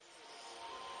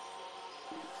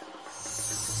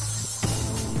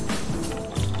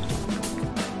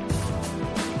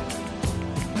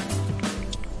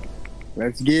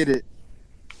Let's get it.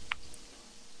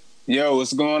 Yo,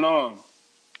 what's going on?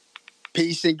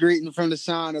 Peace and greeting from the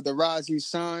sign of the rising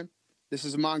sun. This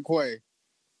is Monquay.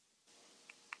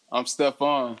 I'm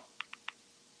Stephon.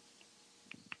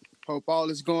 Hope all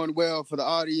is going well for the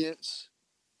audience.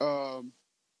 10,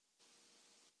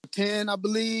 I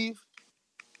believe,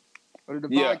 of the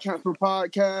Divine Yeah. Council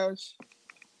podcast.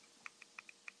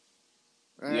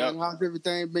 And Yep. how's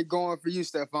everything been going for you,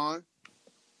 Stephon?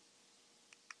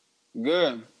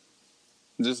 Good.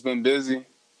 Just been busy.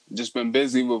 Just been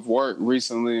busy with work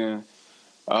recently, and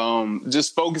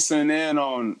just focusing in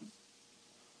on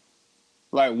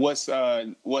like what's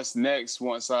next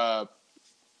once I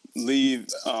leave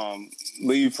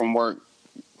from work,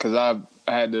 because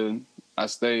I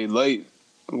stayed late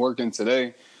working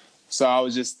today, so I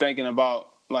was just thinking about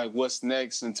like what's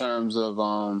next in terms of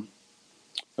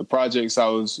the projects I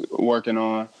was working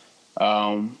on.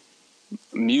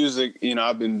 Music,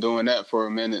 I've been doing that for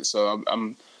a minute, so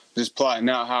I'm just plotting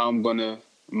out how I'm going to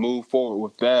move forward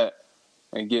with that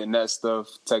and getting that stuff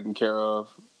taken care of.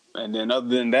 And then other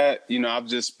than that, I've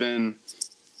just been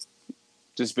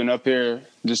up here,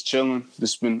 just chilling,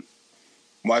 just been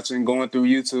watching, going through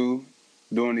YouTube,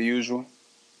 doing the usual.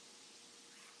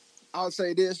 I'll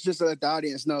say this just to let the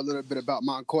audience know a little bit about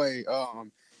Monquay.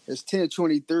 It's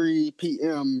 10:23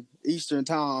 p.m. Eastern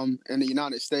Time in the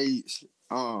United States.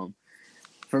 For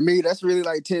me, that's really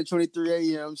like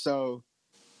 10:23 a.m. So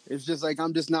it's just like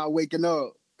I'm just not waking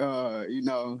up,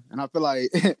 And I feel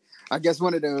like I guess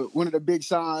one of the big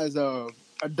signs of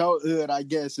adulthood, I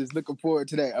guess, is looking forward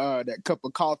to that cup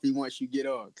of coffee once you get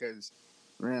up. Because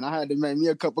man, I had to make me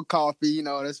a cup of coffee.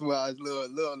 That's why I was a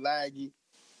little laggy.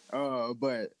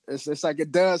 But it's like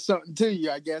it does something to you,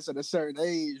 I guess, at a certain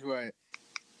age. But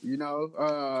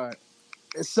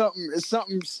it's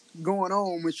something going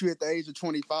on when you hit the age of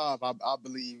 25. I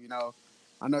believe.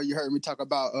 I know you heard me talk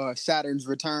about Saturn's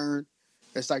return.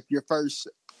 It's like your first,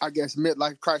 I guess,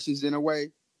 midlife crisis in a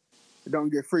way. Don't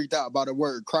get freaked out by the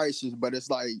word crisis, but it's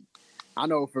like, I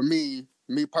know for me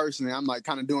personally, I'm like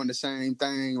kind of doing the same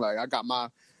thing. Like I got my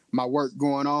work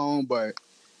going on, but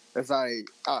it's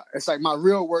like my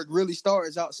real work really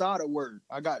starts outside of work.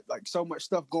 I got like so much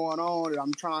stuff going on that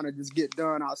I'm trying to just get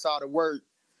done outside of work.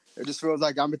 It just feels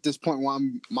like I'm at this point where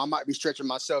I might be stretching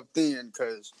myself thin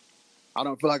because I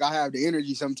don't feel like I have the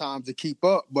energy sometimes to keep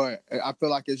up. But I feel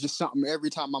like it's just something every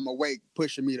time I'm awake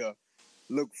pushing me to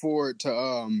look forward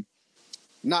to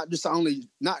not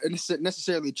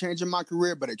necessarily changing my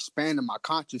career, but expanding my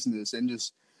consciousness and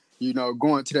just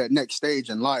going to that next stage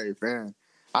in life. And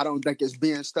I don't think it's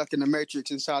being stuck in the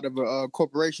matrix inside of a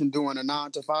corporation doing a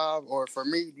 9 to 5, or for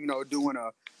me, doing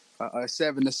a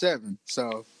 7 to 7.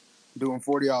 So doing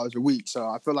 40 hours a week. So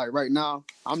I feel like right now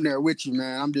I'm there with you,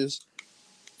 man. I'm just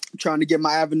trying to get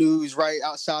my avenues right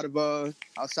outside of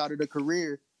the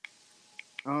career.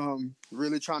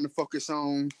 Really trying to focus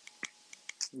on,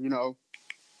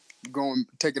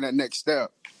 taking that next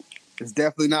step. It's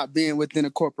definitely not being within a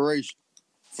corporation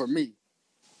for me.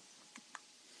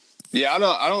 Yeah,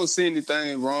 I don't see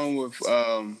anything wrong with.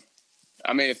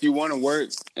 If you want to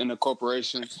work in a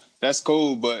corporation, that's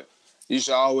cool, but you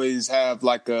should always have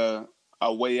like a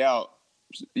way out.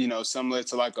 Similar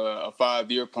to like a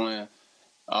 5-year plan.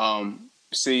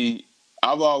 See,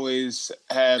 I've always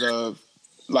had an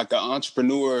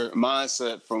entrepreneur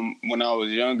mindset from when I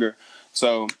was younger.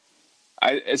 So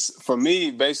it's for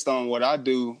me, based on what I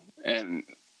do and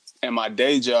my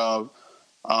day job.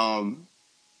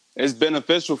 It's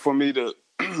beneficial for me to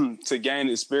to gain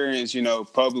experience,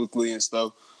 publicly and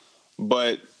stuff.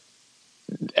 But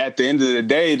at the end of the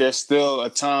day, there's still a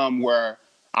time where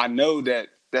I know that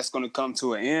that's going to come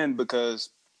to an end, because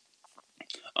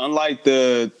unlike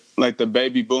the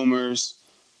baby boomers,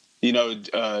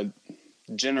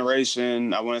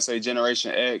 generation, I want to say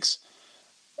Generation X,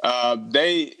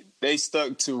 they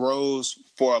stuck to roles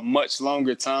for a much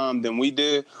longer time than we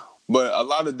did. But a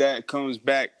lot of that comes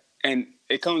back, and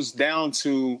it comes down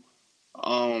to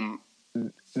them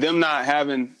not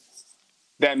having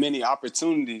that many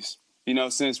opportunities.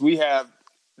 Since we have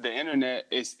the internet,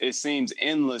 it seems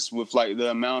endless with like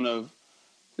the amount of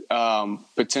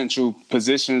potential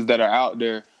positions that are out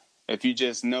there. If you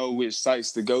just know which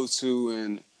sites to go to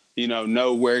and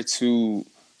know where to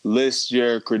list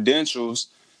your credentials,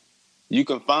 you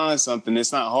can find something.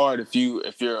 It's not hard if you're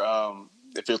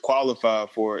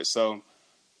qualified for it. So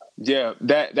yeah,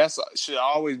 that's should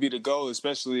always be the goal,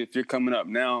 especially if you're coming up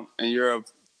now and you're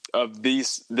of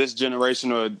this generation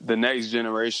or the next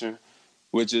generation,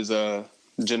 which is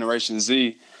Generation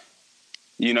Z.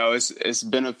 it's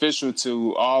beneficial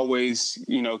to always,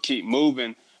 keep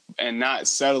moving and not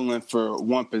settling for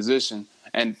one position,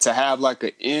 and to have like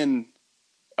an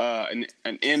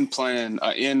end plan,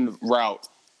 an end route,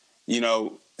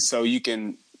 so you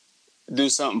can do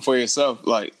something for yourself.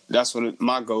 Like that's what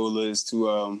my goal is,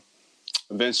 to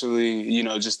eventually,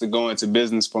 just to go into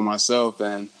business for myself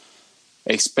and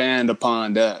expand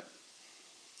upon that.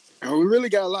 And we really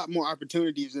got a lot more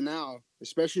opportunities than now,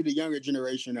 especially the younger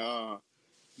generation,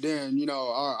 than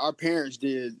our parents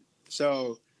did.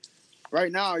 So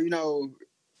right now,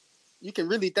 you can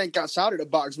really think outside of the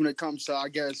box when it comes to, I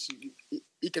guess,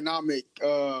 economic,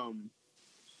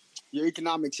 your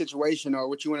economic situation, or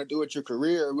what you want to do with your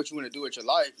career, or what you want to do with your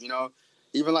life.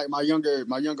 Even like my younger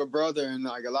brother, and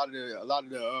like a lot of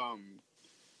the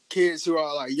kids who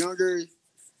are like younger,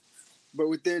 but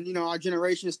within our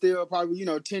generation, still probably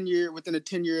within a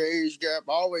 10-year age gap.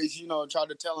 I always try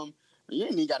to tell them, you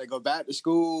ain't even got to go back to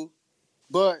school,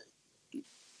 but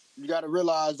you got to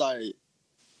realize, like,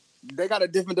 they got a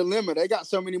different dilemma. They got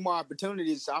so many more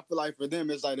opportunities. I feel like for them,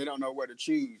 it's like they don't know where to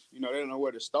choose. They don't know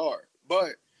where to start.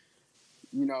 But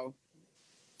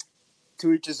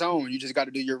to each his own. You just got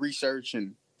to do your research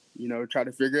and try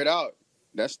to figure it out.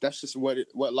 That's just what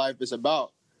life is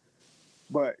about.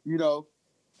 But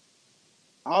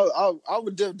I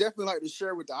would definitely like to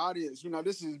share with the audience.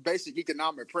 This is basic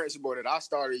economic principle that I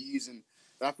started using.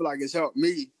 That I feel like it's helped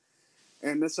me,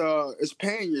 and it's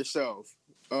paying yourself.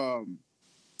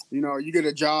 You get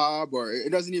a job, or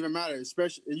it doesn't even matter.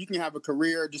 Especially you can have a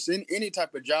career, just in any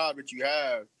type of job that you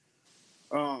have.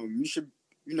 You should,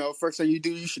 first thing you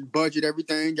do, you should budget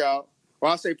everything out.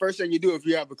 Well, I say first thing you do, if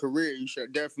you have a career, you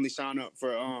should definitely sign up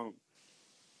for, a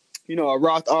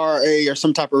Roth IRA or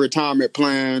some type of retirement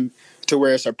plan, to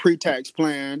where it's a pre-tax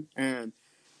plan, and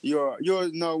you'll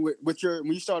know when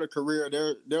you start a career,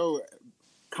 they'll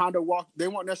kind of they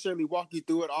won't necessarily walk you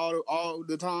through it all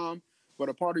the time, but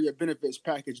a part of your benefits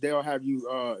package, they'll have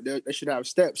you, they should have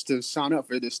steps to sign up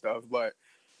for this stuff. But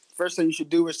first thing you should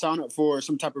do is sign up for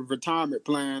some type of retirement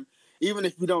plan, even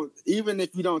if you don't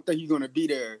think you're going to be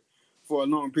there for a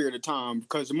long period of time,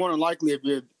 because more than likely, if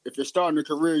you're starting a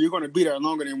career, you're going to be there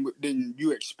longer than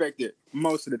you expected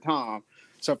most of the time.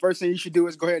 So first thing you should do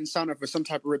is go ahead and sign up for some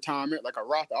type of retirement, like a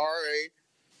Roth IRA.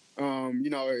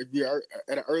 If you're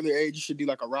at an early age, you should do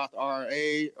like a Roth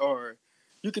IRA, or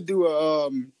you could do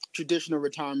a traditional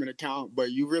retirement account,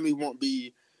 but you really won't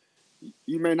be.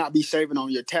 You may not be saving on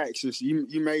your taxes. You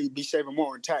may be saving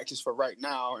more on taxes for right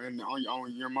now, and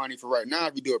on your money for right now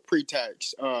if you do a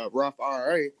pre-tax Roth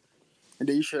IRA. And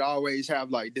then you should always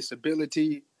have like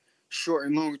disability, short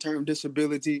and long-term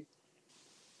disability,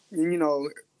 and,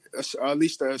 at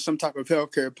least some type of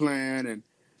healthcare plan and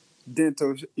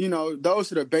dental.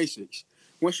 Those are the basics.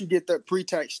 Once you get that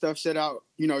pre-tax stuff set out,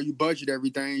 you budget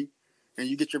everything, and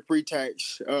you get your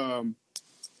pre-tax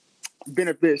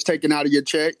benefits taken out of your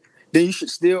check. Then you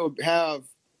should still have,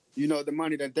 the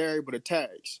money that they're able to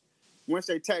tax. Once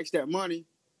they tax that money,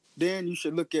 then you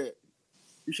should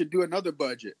do another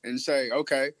budget and say,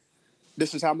 okay,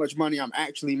 this is how much money I'm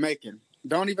actually making.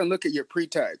 Don't even look at your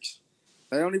pre-tax.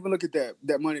 They don't even look at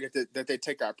that money that they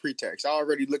take out pre-tax. I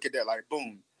already look at that like,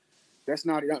 boom,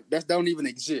 that don't even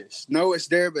exist. No, it's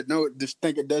there, but no, just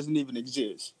think it doesn't even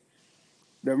exist.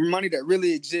 The money that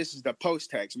really exists is the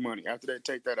post-tax money. After they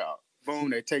take that out, boom,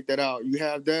 they take that out. You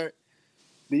have that.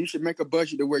 Then you should make a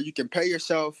budget to where you can pay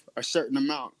yourself a certain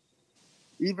amount,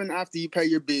 even after you pay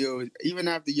your bills, even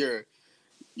after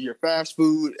your fast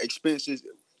food expenses.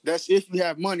 That's if you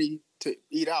have money to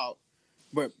eat out.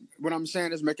 But what I'm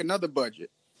saying is make another budget.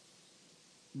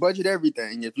 Budget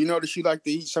everything. If you notice you like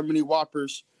to eat so many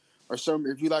Whoppers, or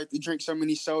if you like to drink so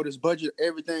many sodas, budget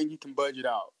everything you can budget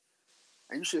out.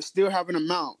 And you should still have an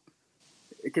amount.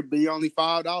 It could be only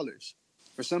 $5.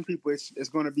 For some people, it's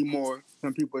going to be more.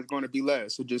 Some people, it's going to be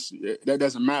less. That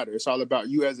doesn't matter. It's all about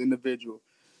you as an individual.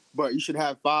 But you should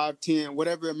have 5, 10,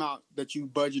 whatever amount that you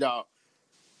budget out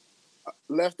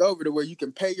left over to where you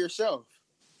can pay yourself.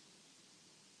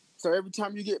 So every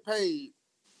time you get paid,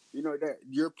 that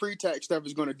your pre-tax stuff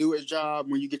is going to do its job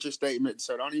when you get your statement.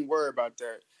 So don't even worry about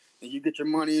that. And you get your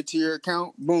money into your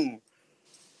account, boom.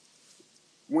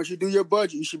 Once you do your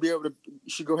budget, you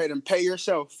should go ahead and pay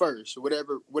yourself first,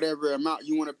 whatever amount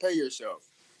you want to pay yourself.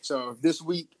 So if this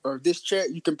week or this check,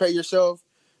 you can pay yourself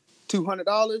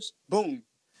 $200, boom.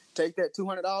 Take that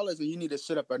 $200 and you need to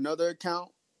set up another account.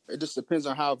 It just depends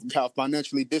on how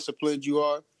financially disciplined you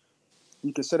are.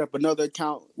 You can set up another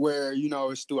account where,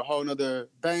 it's through a whole nother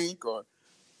bank or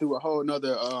through a whole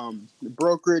nother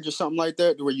brokerage or something like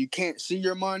that, where you can't see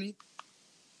your money.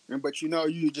 But you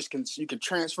can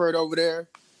transfer it over there,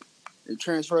 and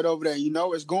transfer it over there, and you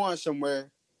know it's going somewhere,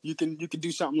 you can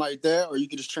do something like that, or you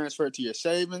can just transfer it to your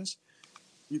savings.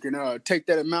 You can take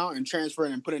that amount and transfer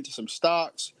it and put it into some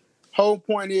stocks. Whole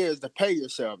point is to pay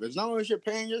yourself. As long as you're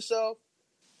paying yourself,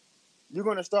 you're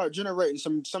going to start generating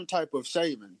some type of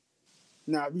saving.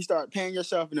 Now, if you start paying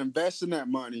yourself and investing that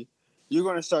money, you're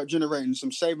going to start generating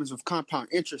some savings with compound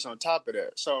interest on top of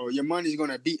that. So your money is going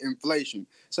to beat inflation.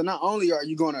 So not only are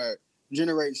you going to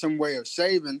generate some way of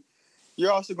saving,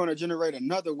 you're also going to generate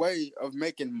another way of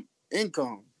making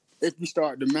income if you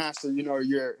start to master,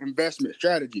 your investment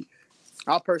strategy.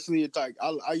 I personally, it's like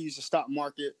I use the stock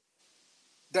market.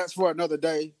 That's for another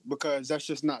day because that's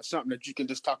just not something that you can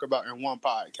just talk about in one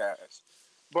podcast.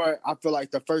 But I feel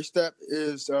like the first step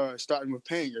is starting with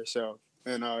paying yourself.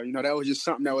 And, that was just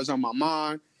something that was on my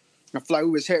mind. I feel like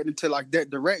we was heading into like that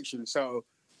direction. So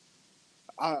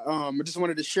I just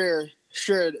wanted to share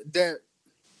that,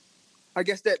 I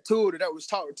guess, that tool that was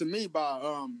taught to me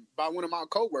by one of my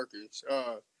coworkers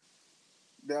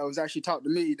that was actually taught to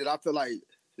me that I feel like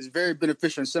is very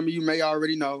beneficial. And some of you may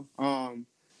already know.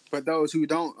 But those who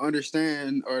don't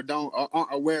understand or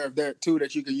aren't aware of that tool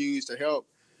that you can use to help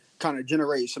kind of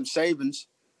generate some savings,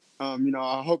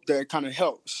 I hope that kind of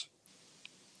helps.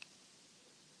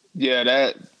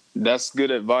 Yeah, that's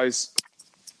good advice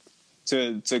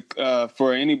to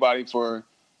for anybody, for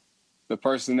the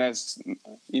person that's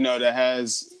that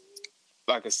has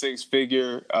like a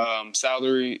 6-figure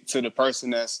salary to the person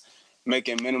that's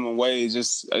making minimum wage.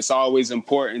 It's always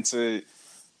important to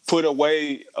put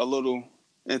away a little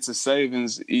into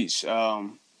savings each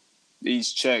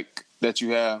check that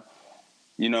you have,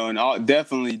 and I'll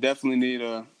definitely need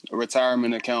a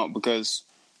retirement account because,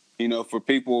 for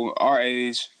people our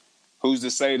age, who's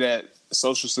to say that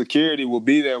Social Security will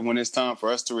be there when it's time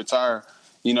for us to retire?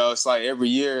 It's like every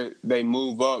year they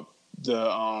move up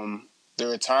the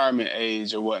retirement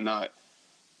age or whatnot.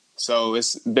 So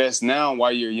it's best now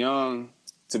while you're young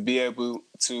to be able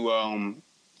to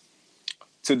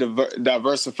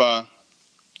diversify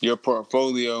your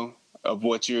portfolio of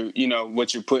what you're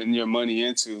putting your money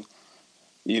into.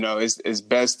 It's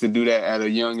best to do that at a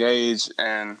young age,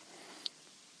 and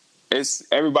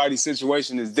everybody's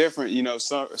situation is different.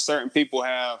 Certain people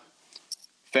have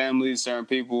families, certain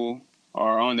people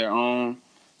are on their own,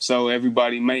 so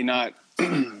everybody may not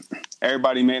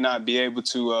be able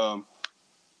to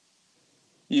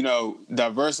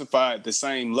diversify at the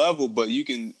same level, but you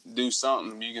can do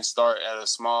something. You can start at a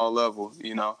small level.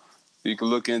 You can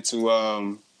look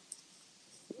into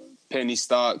penny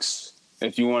stocks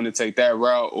if you want to take that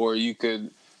route, or you could,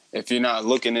 if you're not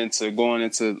looking into going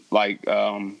into like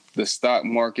the stock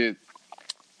market,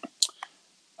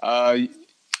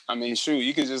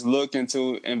 you could just look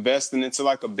into investing into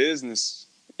like a business,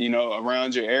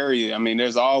 around your area.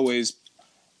 There's always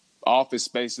office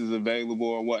spaces available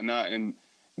or whatnot, and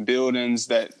buildings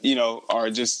that, are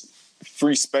just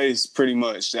free space pretty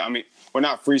much. Well,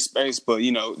 not free space, but,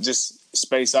 just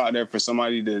space out there for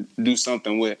somebody to do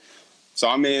something with.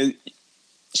 So, you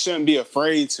shouldn't be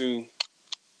afraid to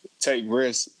take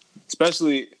risks,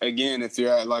 especially, again, if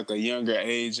you're at like a younger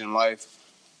age in life.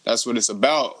 That's what it's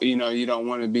about. You don't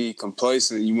want to be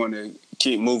complacent. You want to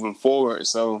keep moving forward.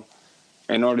 So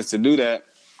in order to do that,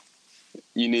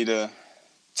 you need to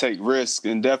take risks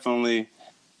and definitely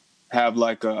have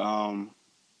like a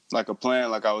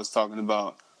plan, like I was talking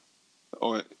about,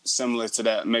 or similar to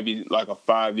that, maybe like a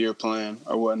 5-year plan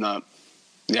or whatnot.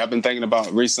 Yeah, I've been thinking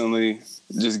about recently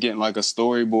just getting like a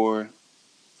storyboard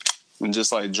and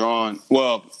just like drawing.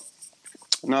 Well,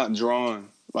 not drawing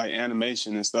like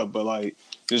animation and stuff, but like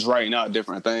just writing out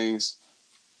different things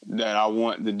that I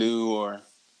want to do or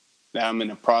that I'm in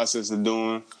the process of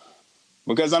doing.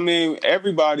 Because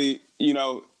everybody,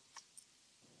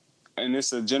 and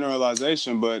it's a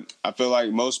generalization, but I feel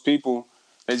like most people,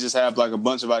 they just have like a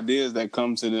bunch of ideas that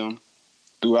come to them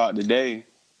throughout the day,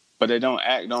 but they don't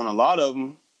act on a lot of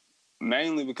them,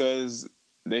 mainly because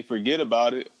they forget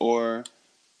about it, or,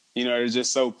 they're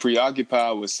just so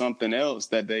preoccupied with something else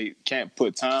that they can't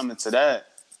put time into that.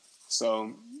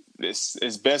 So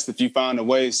it's best if you find a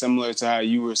way, similar to how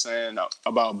you were saying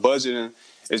about budgeting.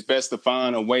 It's best to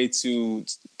find a way to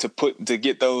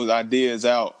get those ideas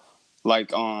out,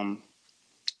 like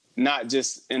not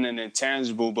just in an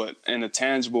intangible, but in a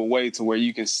tangible way, to where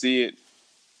you can see it,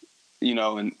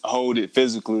 and hold it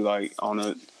physically, like on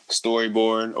a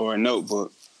storyboard or a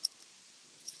notebook.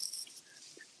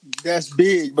 That's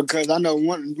big, because I know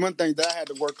one thing that I had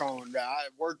to work on, I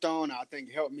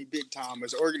think helped me big time,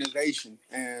 was organization.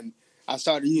 And I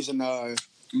started using I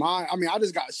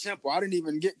just got simple. I didn't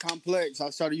even get complex. I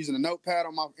started using a notepad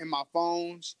in my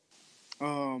phones.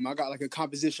 I got like a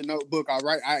composition notebook. I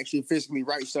actually physically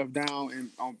write stuff down and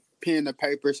on pen to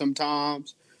paper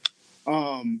sometimes.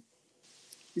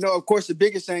 Of course, the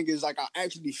biggest thing is like I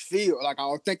actually feel like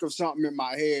I'll think of something in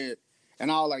my head,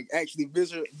 and I'll like actually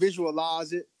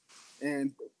visualize it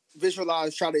and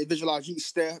try to visualize each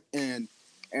step and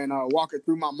walk it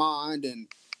through my mind and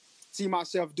see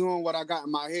myself doing what I got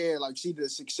in my head, like see the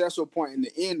successful point and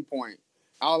the end point.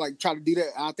 I'll like try to do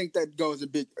that. And I think that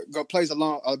plays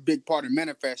a big part in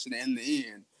manifesting it in the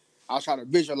end. I'll try to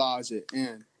visualize it.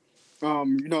 And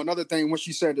another thing, what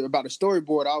you said about a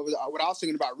storyboard, what I was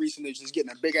thinking about recently is just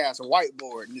getting a big ass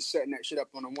whiteboard and just setting that shit up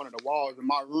on one of the walls in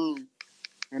my room,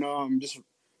 and just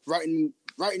writing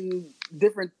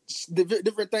different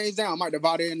things down. I might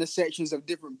divide it into sections of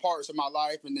different parts of my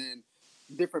life, and then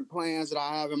different plans that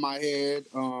I have in my head,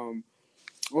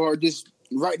 or just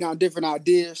write down different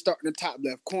ideas, start in the top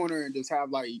left corner, and just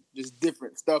have like just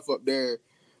different stuff up there.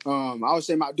 I was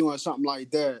thinking about doing something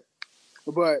like that,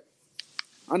 but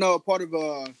I know a part of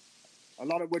a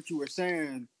lot of what you were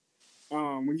saying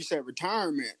when you said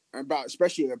retirement, about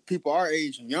especially people our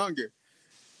age and younger.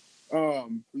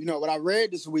 What I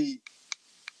read this week,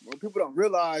 what people don't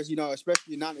realize,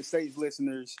 especially United States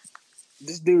listeners,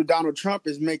 this dude Donald Trump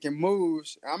is making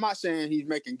moves. I'm not saying he's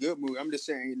making good moves. I'm just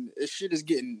saying shit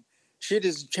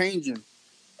is changing.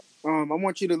 I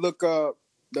want you to look up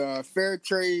the Fair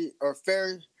Tax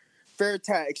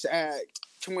Act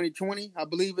 2020, I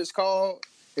believe it's called.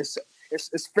 It's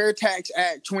Fair Tax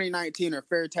Act 2019 or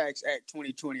Fair Tax Act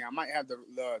 2020. I might have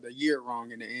the year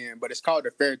wrong in the end, but it's called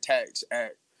the Fair Tax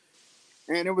Act.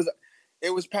 And it was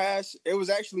passed.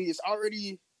 It's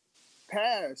already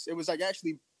passed. It was like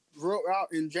actually wrote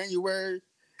out in January,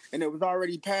 and it was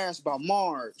already passed by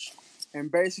March. And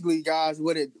basically, guys,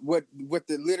 what it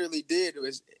literally did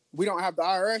was we don't have the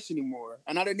IRS anymore,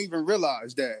 and I didn't even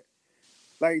realize that.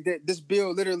 Like this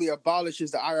bill literally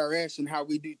abolishes the IRS and how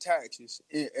we do taxes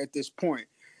at this point.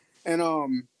 And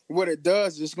what it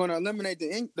does is it's going to eliminate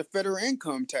the federal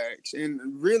income tax,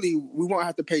 and really we won't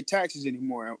have to pay taxes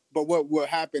anymore. But what will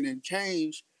happen and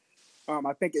change?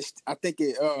 I think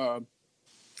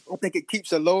it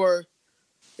keeps a lower.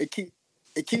 It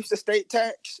keeps the state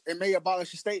tax. It may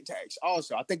abolish the state tax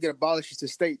also. I think it abolishes the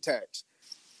state tax,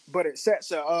 but it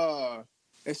sets an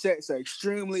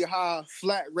extremely high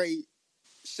flat rate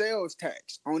sales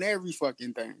tax on every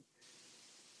fucking thing.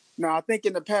 Now, I think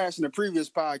in the previous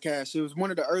podcast, it was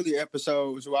one of the early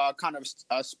episodes where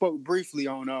I spoke briefly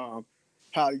on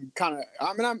how you kind of.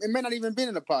 It may not even been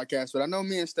in the podcast, but I know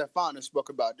me and Stefana spoke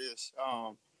about this.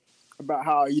 About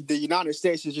how the United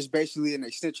States is just basically an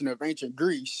extension of ancient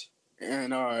Greece,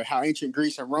 and how ancient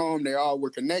Greece and Rome, they all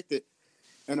were connected.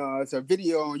 And it's a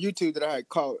video on YouTube that I had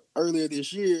caught earlier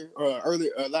this year, or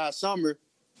last summer,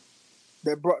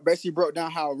 that basically broke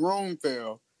down how Rome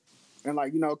fell. And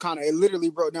it literally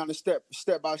broke down the step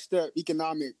by step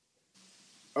economic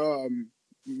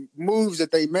moves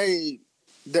that they made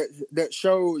that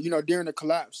showed, during the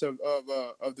collapse of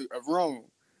Rome.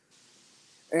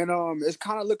 And it's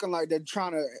kind of looking like they're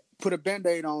trying to put a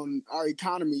Band-Aid on our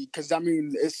economy, because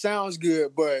it sounds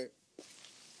good, but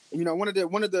one of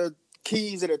the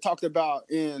keys that it talked about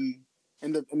in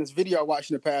this video I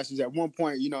watched in the past is at one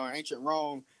point, in ancient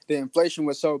Rome, the inflation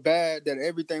was so bad that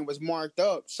everything was marked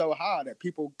up so high that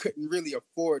people couldn't really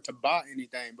afford to buy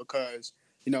anything, because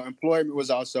unemployment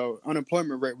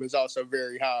rate was also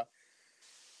very high.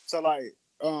 So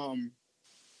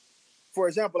for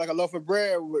example, like a loaf of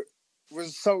bread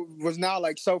was now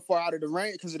like so far out of the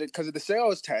range because of the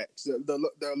sales tax.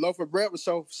 The loaf of bread was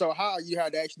so high, you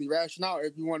had to actually ration out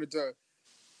if you wanted to,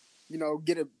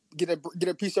 get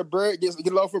a piece of bread, get a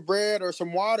loaf of bread or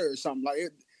some water or something. Like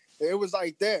it was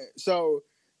like that. So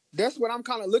that's what I'm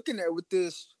kind of looking at with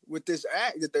this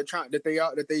act that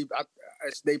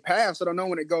they passed. I don't know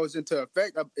when it goes into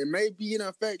effect. It may be in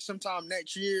effect sometime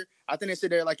next year. I think they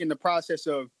said they're like in the process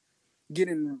of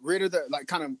getting rid of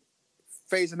kind of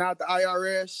phasing out the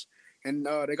IRS, and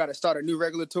they got to start a new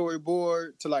regulatory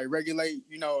board to regulate.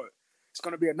 It's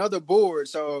going to be another board.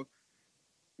 So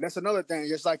that's another thing.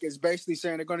 It's basically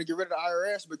saying they're going to get rid of the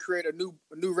IRS but create a new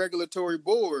regulatory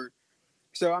board.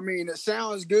 So it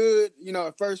sounds good.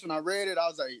 At first when I read it, I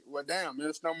was like, well, damn,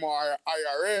 there's no more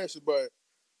IRS. But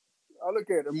I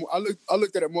looked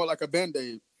at it more like a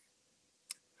Band-Aid,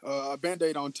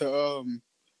 onto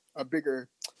a bigger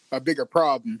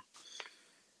problem.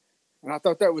 And I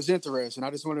thought that was interesting. I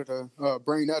just wanted to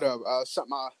bring that up.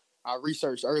 Something I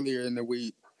researched earlier in the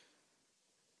week.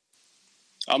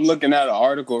 I'm looking at an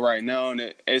article right now, and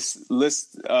it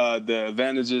lists the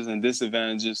advantages and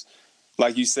disadvantages.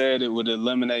 Like you said, it would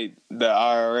eliminate the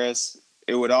IRS.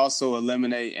 It would also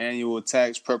eliminate annual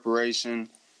tax preparation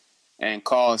and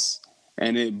costs,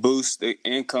 and it boosts the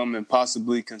income and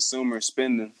possibly consumer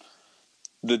spending.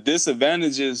 The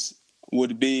disadvantages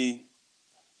would be,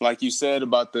 like you said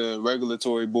about the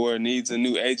regulatory board needs a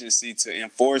new agency to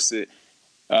enforce it.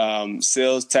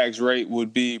 Sales tax rate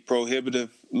would be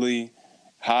prohibitively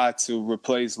high to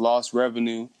replace lost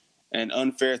revenue and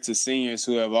unfair to seniors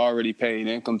who have already paid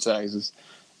income taxes.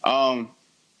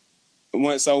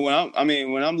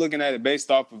 When I'm looking at it based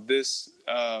off of this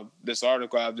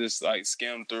article I've just like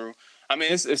skimmed through, I mean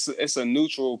it's a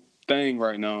neutral thing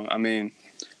right now. I mean,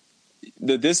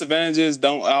 the disadvantages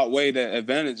don't outweigh the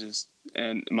advantages,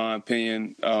 in my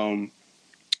opinion.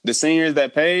 The seniors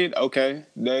that paid, okay,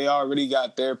 they already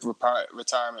got their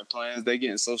retirement plans. They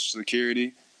getting Social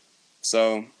Security,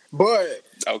 so. But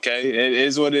okay, it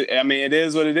is what it. I mean, it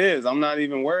is what it is. I'm not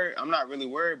even worried. I'm not really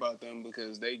worried about them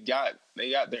because they got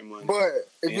their money. But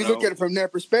if you look at it from their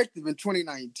perspective in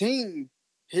 2019,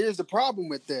 here's the problem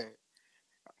with that.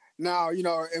 Now, if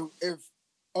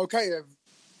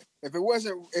it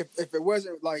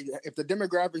wasn't like if the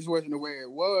demographics wasn't the way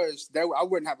it was, I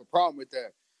wouldn't have a problem with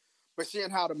that. But seeing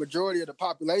how the majority of the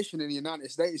population in the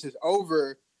United States is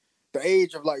over the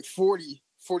age of like 40,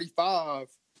 45.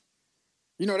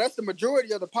 That's the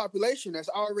majority of the population that's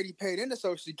already paid into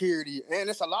Social Security. And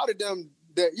it's a lot of them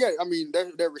that,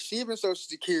 they're receiving Social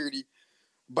Security,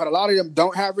 but a lot of them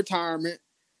don't have retirement,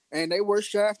 and they were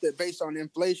shafted based on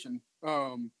inflation,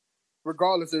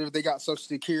 regardless of if they got Social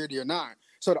Security or not.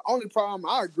 So the only problem,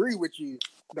 I agree with you,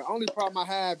 the only problem I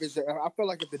have is that I feel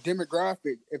like if the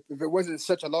demographic, if it wasn't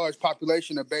such a large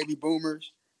population of baby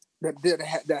boomers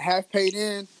that have paid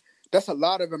in, that's a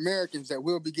lot of Americans that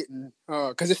will be getting,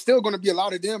 because it's still going to be a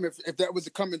lot of them if that was to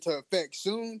come into effect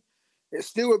soon. It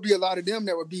still would be a lot of them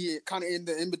that would be kind of in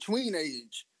the in-between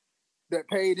age that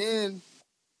paid in,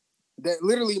 that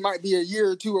literally might be a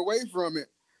year or two away from it,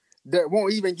 that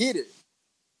won't even get it.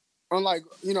 Unlike,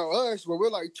 us, where we're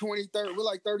like 20, 30, we're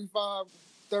like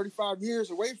 35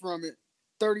 years away from it,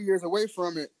 30 years away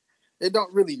from it. It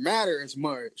don't really matter as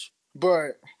much.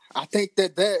 But I think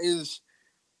that is,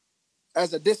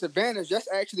 as a disadvantage,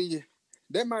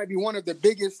 that might be one of the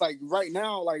biggest, like right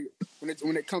now, like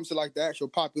when it comes to like the actual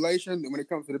population and when it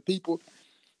comes to the people,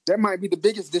 that might be the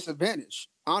biggest disadvantage,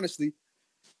 honestly,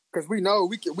 because we know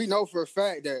for a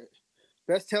fact that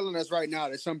that's telling us right now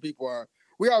that some people are.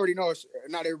 We already know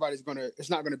not everybody's it's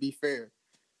not gonna be fair,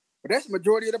 but that's the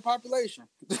majority of the population.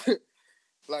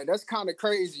 Like that's kind of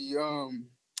crazy.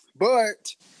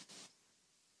 But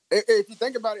if you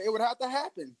think about it, it would have to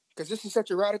happen. Because this is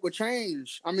such a radical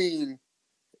change. I mean,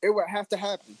 it would have to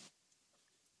happen.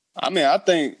 I mean,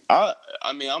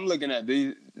 I'm looking at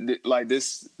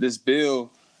this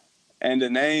bill, and the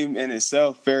name in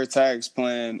itself, Fair Tax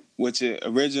Plan, which it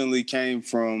originally came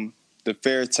from the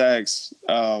Fair Tax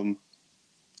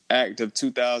Act of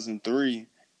 2003,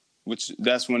 which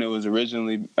that's when it was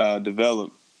originally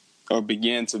developed or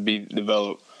began to be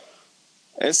developed.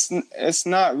 It's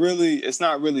not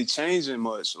really changing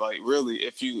much. Like really,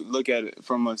 if you look at it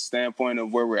from a standpoint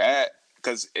of where we're at,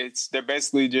 because they're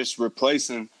basically just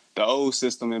replacing the old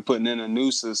system and putting in a new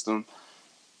system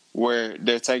where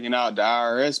they're taking out the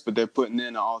IRS, but they're putting in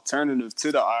an alternative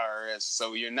to the IRS.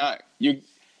 So you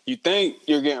think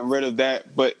you're getting rid of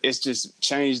that, but it's just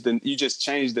you just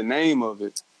changed the name of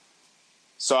it.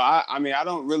 So I mean, I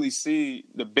don't really see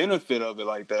the benefit of it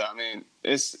like that. I mean,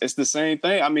 it's the same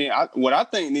thing. I mean, what I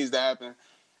think needs to happen,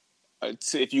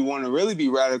 if you want to really be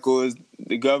radical, is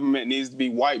the government needs to be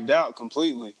wiped out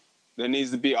completely. There needs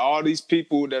to be all these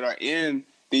people that are in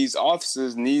these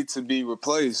offices need to be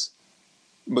replaced,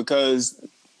 because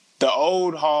the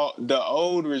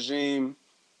old regime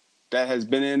that has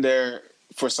been in there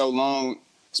for so long,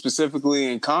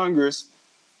 specifically in Congress,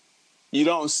 you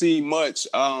don't see much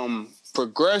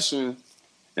progression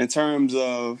in terms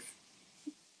of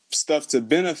stuff to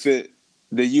benefit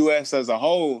the U.S. as a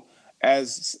whole,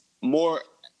 as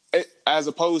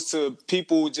opposed to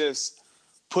people just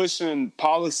pushing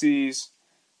policies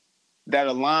that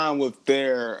align with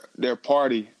their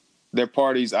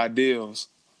party's ideals.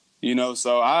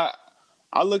 So I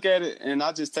look at it and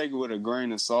I just take it with a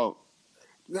grain of salt.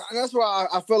 That's why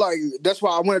I feel like that's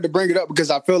why I wanted to bring it up, because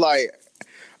I feel like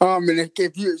and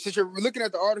since you're looking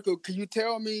at the article, can you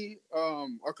tell me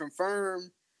or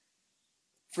confirm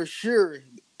for sure?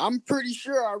 I'm pretty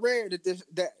sure I read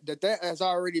that has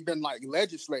already been like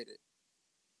legislated.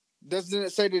 Doesn't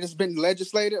it say that it's been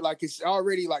legislated? Like it's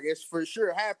already, like it's for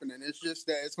sure happening. It's just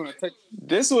that it's going to take.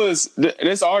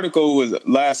 This article was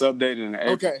last updated in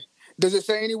April. Okay. Does it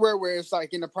say anywhere where it's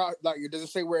like in the like? Does it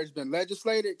say where it's been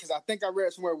legislated? Because I think I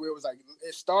read somewhere where it was like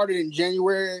it started in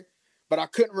January, but I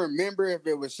couldn't remember if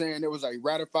it was saying it was like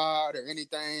ratified or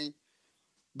anything.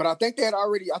 But I think they had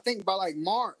already. I think by like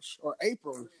March or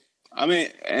April. I mean,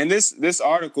 and this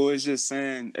article is just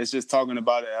saying it's just talking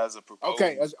about it as a proposal.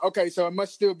 Okay. So it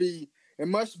must still be. It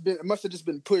must have just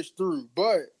been pushed through,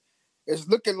 but it's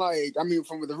looking like. I mean,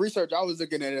 from the research I was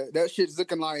looking at, that shit's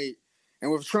looking like.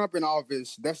 And with Trump in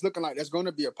office, that's looking like that's going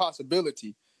to be a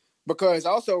possibility. Because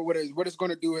also what it's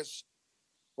going to do is,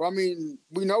 well, I mean,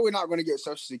 we know we're not going to get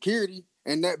Social Security,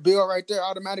 and that bill right there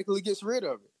automatically gets rid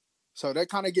of it. So that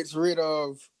kind of gets rid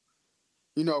of,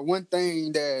 one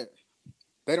thing that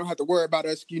they don't have to worry about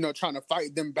us, trying to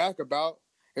fight them back about.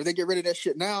 If they get rid of that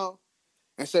shit now,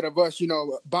 instead of us,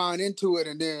 buying into it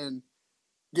and then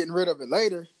getting rid of it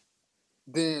later,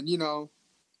 then,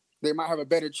 they might have a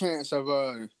better chance of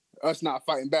us not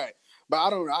fighting back. But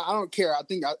I don't care. I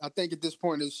think at this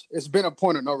point it's been a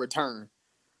point of no return.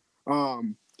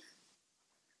 Kind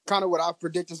of what I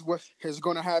predict is what is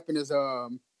going to happen is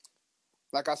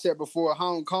like I said before,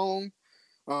 Hong Kong,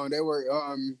 it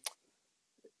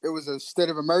was a state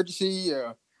of emergency.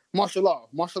 Martial law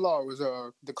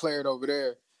was declared over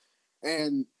there,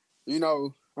 and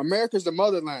America's the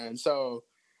motherland. So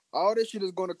all this shit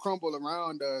is going to crumble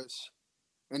around us,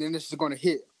 and then this is going to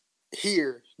hit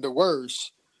here the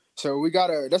worst. So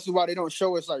this is why they don't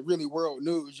show us like really world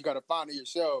news. You gotta find it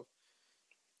yourself.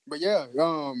 But yeah, you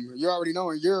already know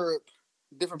in Europe,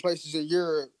 different places in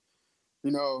Europe,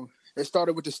 it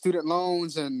started with the student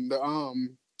loans and the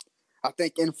I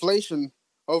think inflation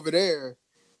over there.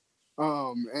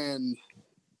 And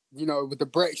with the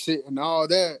Brexit and all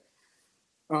that.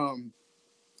 I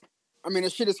mean the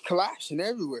shit is collapsing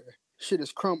everywhere. Shit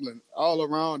is crumbling all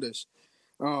around us.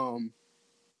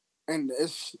 And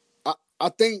I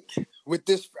think with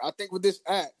this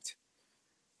act,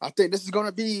 I think this is going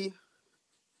to be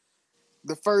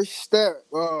the first step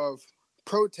of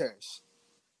protest.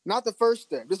 Not the first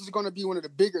step. This is going to be one of the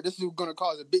bigger. This is going to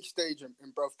cause a big stage of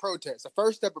protest. The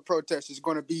first step of protest is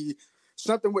going to be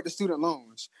something with the student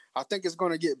loans. I think it's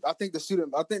going to get. I think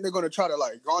they're going to try to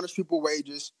like garnish people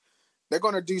wages. They're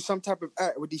going to do some type of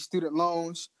act with these student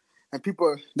loans, and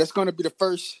people. That's going to be the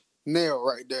first nail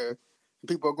right there.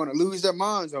 People are going to lose their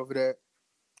minds over that.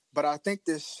 But I think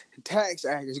this tax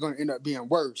act is going to end up being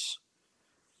worse.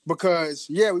 Because,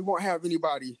 yeah, we won't have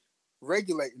anybody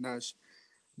regulating us.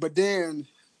 But then,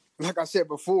 like I said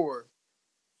before,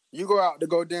 you go out to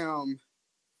get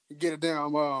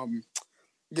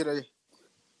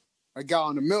a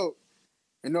gallon of milk.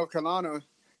 In North Carolina,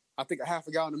 I think a half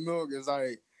a gallon of milk is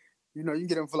like, you can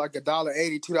get them for like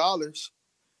 $1.80, $2.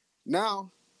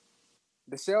 Now,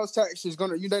 the sales tax is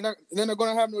they're not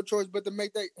gonna have no choice but to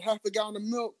make that half a gallon of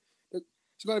milk.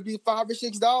 It's gonna be $5 or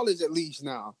 $6 at least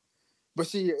now. But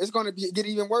see, it's gonna get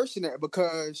even worse than that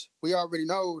because we already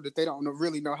know that they don't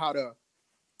really know how to.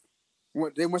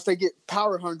 Once they get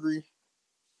power hungry,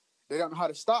 they don't know how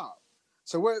to stop.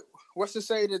 So what's to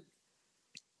say that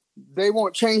they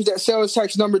won't change that sales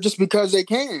tax number just because they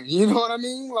can? You know what I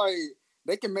mean? Like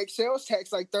they can make sales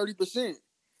tax like 30%.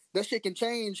 That shit can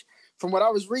change. From what I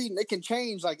was reading, it can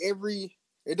change like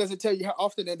it doesn't tell you how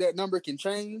often that number can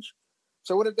change.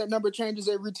 So what if that number changes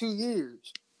every 2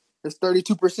 years? It's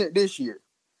 32% this year.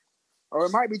 Or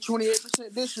it might be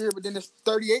 28% this year, but then it's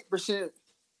 38%,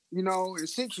 in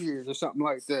 6 years or something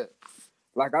like that.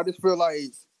 Like, I just feel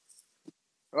like,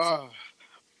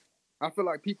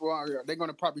 people they're going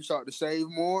to probably start to save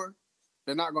more.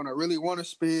 They're not going to really want to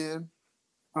spend.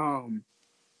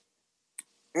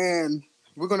 And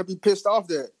we're going to be pissed off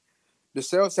that the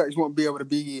sales tax won't be able to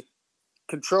be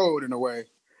controlled in a way.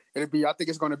 I think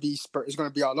it's going to be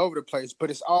all over the place, but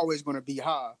it's always going to be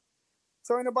high.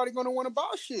 So ain't nobody going to want to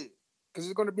buy shit because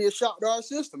it's going to be a shock to our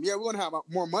system. Yeah, we're going to have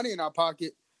more money in our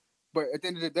pocket, but at the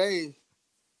end of the day,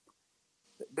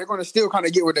 they're going to still kind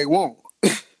of get what they want.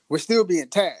 We're still being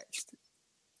taxed.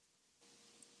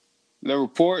 The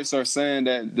reports are saying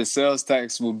that the sales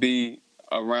tax will be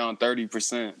around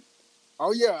 30%.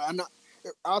 Oh, yeah.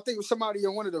 I think somebody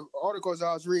in one of the articles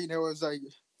I was reading, it was like,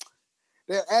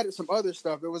 they added some other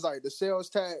stuff. It was like the sales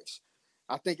tax.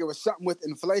 I think it was something with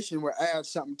inflation would add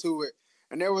something to it.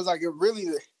 And there was like,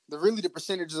 the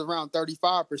percentage is around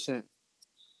 35%,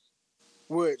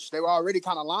 which they were already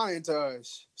kind of lying to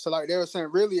us. So like they were saying,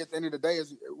 really at the end of the day,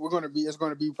 it's going to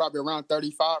be probably around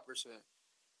 35%.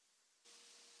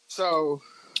 So,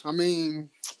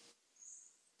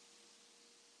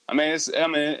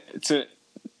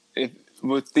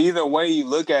 with either way you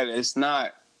look at it, it's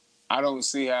not. I don't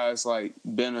see how it's like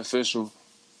beneficial,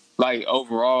 like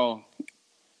overall,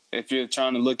 if you're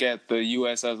trying to look at the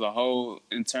U.S. as a whole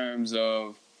in terms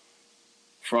of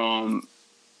from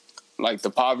like the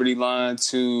poverty line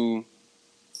to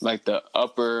like the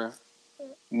upper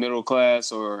middle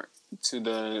class or to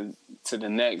the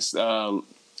next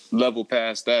level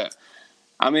past that.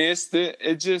 I mean,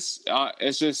 it just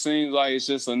seems like it's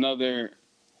just another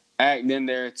act in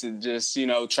there to just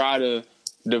try to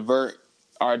divert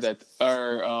our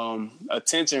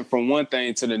attention from one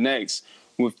thing to the next.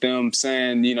 With them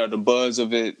saying, the buzz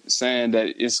of it saying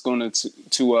that it's going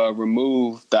to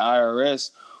remove the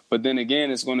IRS, but then again,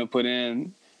 it's going to put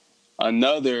in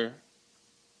another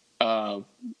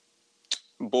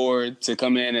board to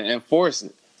come in and enforce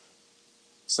it.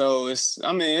 So it's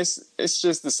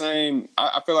just the same.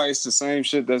 I feel like it's the same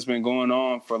shit that's been going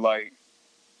on for like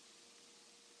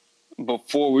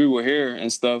before we were here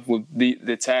and stuff with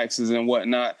the taxes and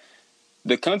whatnot.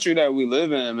 The country that we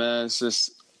live in, man,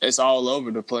 it's all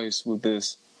over the place with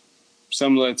this.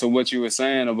 Similar to what you were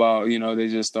saying about, they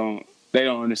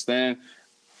don't understand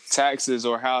taxes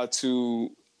or how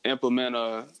to implement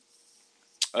a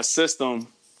system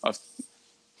of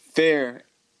fair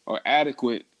or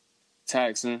adequate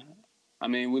taxing. I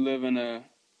mean, we live in a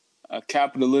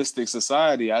capitalistic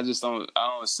society. I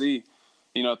don't see,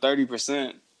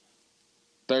 30%,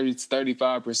 30 to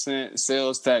 35%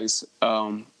 sales tax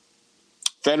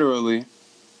federally,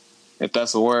 if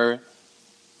that's a word.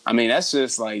 I mean,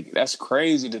 that's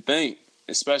crazy to think,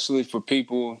 especially for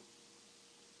people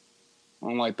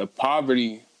on like the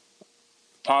poverty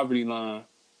line,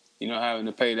 having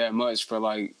to pay that much for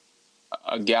like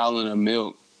a gallon of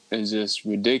milk is just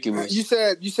ridiculous. You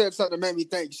said something that made me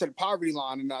think. You said poverty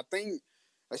line, and I think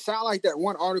it sounded like that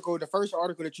one article, the first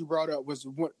article that you brought up was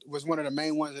one of the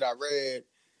main ones that I read.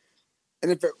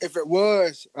 And if it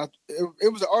was an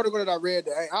article that I read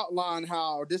that outlined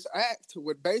how this act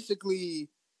would basically,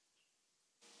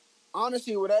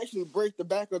 honestly, would actually break the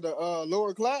back of the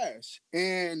lower class,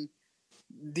 and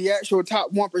the actual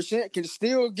top 1% can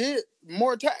still get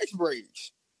more tax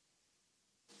breaks.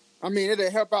 I mean, it'll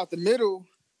help out the middle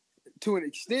to an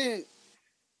extent,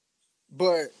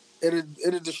 but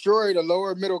it'll destroy the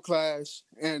lower middle class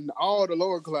and all the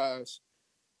lower class.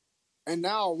 And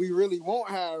now we really won't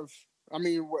have. I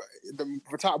mean, the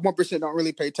top 1% don't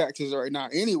really pay taxes right now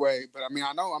anyway. But I mean,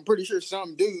 I'm pretty sure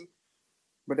some do,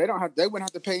 but they wouldn't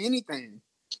have to pay anything.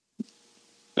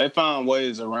 They find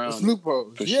ways around. It's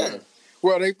loopholes. For Yeah. Sure.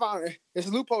 Well, it's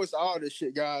loopholes to all this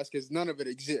shit, guys, because none of it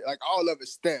exists. Like, all of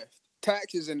it's theft.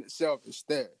 Taxes in itself is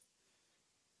theft.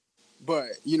 But,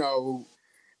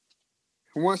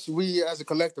 once we as a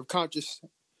collective conscious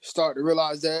start to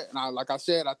realize that, and like I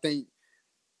said, I think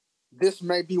this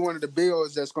may be one of the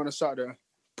bills that's going to start to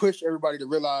push everybody to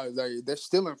realize that they're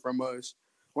stealing from us.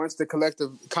 Once the collective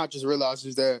conscious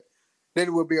realizes that,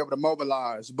 then we'll be able to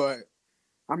mobilize. But,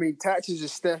 I mean, taxes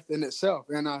is theft in itself.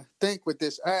 And I think with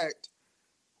this act,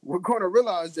 we're going to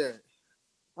realize that.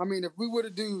 I mean, if we were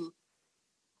to do,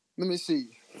 let me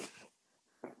see.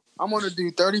 I'm going to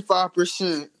do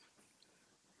 35%.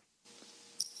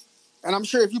 And I'm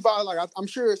sure if you buy, I'm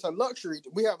sure it's a luxury.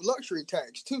 We have luxury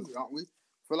tax too, don't we?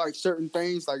 For like certain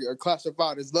things like are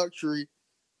classified as luxury.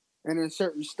 And in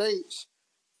certain states,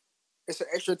 it's an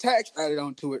extra tax added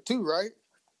onto it too, right?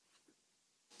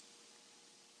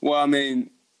 Well, I mean,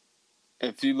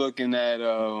 if you're looking at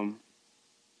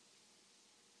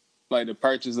like the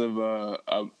purchase of a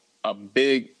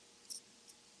big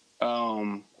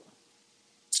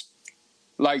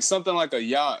like something like a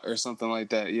yacht or something like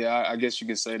that. Yeah, I guess you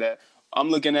could say that. I'm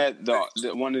looking at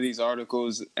the one of these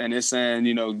articles, and it's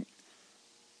saying,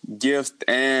 gift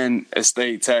and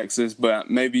estate taxes, but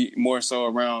maybe more so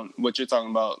around what you're talking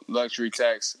about, luxury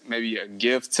tax, maybe a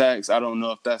gift tax. I don't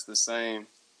know if that's the same.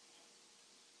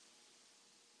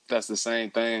 That's the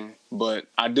same thing, but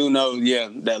I do know,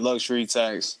 that luxury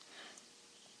tax.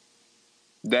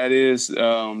 That is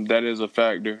a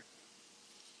factor.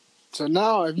 So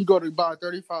now, if you go to buy a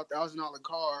 $35,000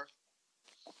 car,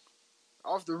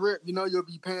 off the rip, you'll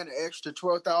be paying an extra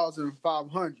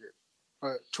 $12,500,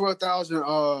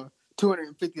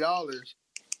 $12,250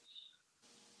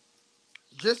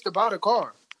 just to buy the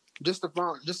car, just to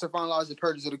finalize the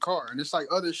purchase of the car, and it's like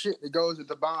other shit that goes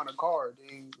into buying a car,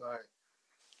 dude. Like,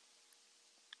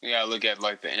 you gotta look at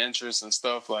like the interest and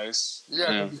stuff, like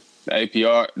the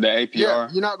APR. Yeah,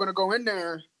 you're not gonna go in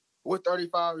there with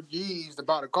 35 G's to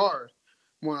buy the car,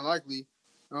 more than likely.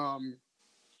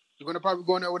 You're gonna probably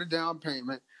go in there with a down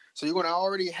payment, so you're gonna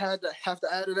already have to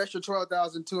add an extra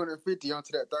 $12,250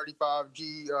 onto that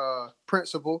 35G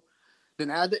principal. Then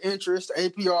add the interest, the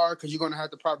APR, because you're gonna have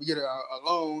to probably get a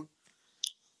loan.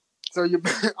 So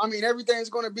I mean, everything's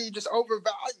going to be just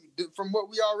overvalued from what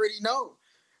we already know.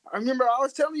 I remember I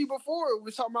was telling you before, we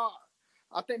were talking about,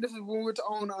 I think this is when we were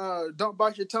on Don't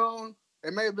Bite Your Tongue.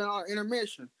 It may have been our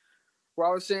intermission, where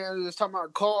I was saying, it was talking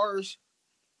about cars.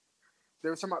 They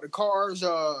were talking about the cars.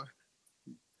 All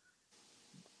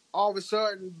of a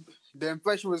sudden, the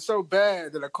inflation was so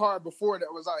bad that a car before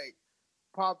that was like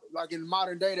in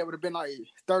modern day, that would have been like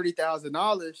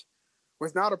 $30,000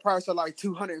 was now the price of like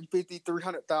 $250,000,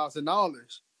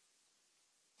 $300,000.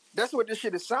 That's what this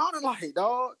shit is sounding like,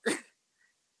 dog.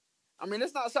 I mean,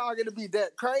 it's not sounding to be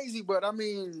that crazy, but I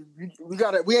mean,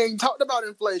 we ain't talked about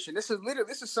inflation. This is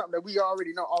something that we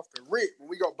already know off the rip. When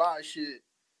we go we're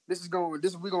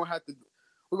gonna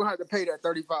have to pay that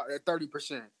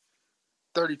 30%,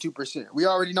 32%. We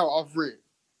already know off rip.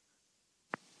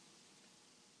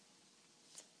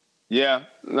 Yeah,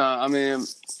 no, I mean,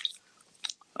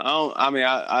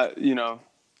 I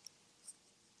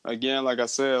again, like I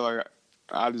said, like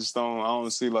I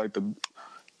don't see like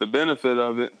the benefit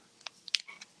of it,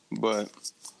 but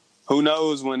who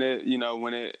knows when it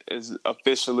is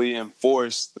officially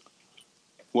enforced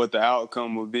what the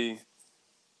outcome will be.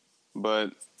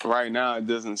 But right now, it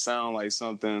doesn't sound like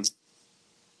something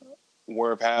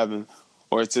worth having,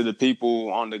 or to the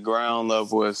people on the ground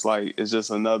level, it's just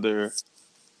another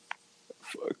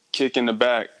kick in the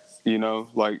back,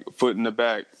 like foot in the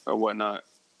back or whatnot.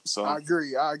 So I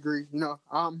agree. I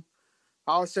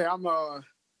would say I'm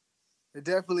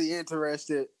definitely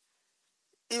interested.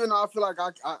 Even though I feel like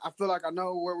I feel like I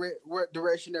know what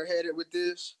direction they're headed with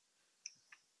this.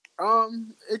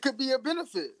 It could be a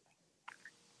benefit,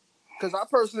 because I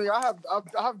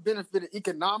have benefited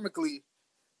economically.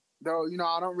 Though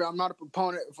I'm not a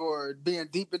proponent for being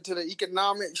deep into the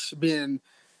economics.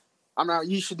 I'm not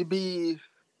used to be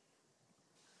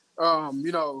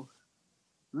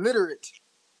literate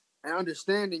and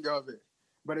understanding of it.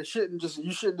 But you shouldn't just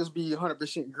be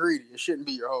 100% greedy. It shouldn't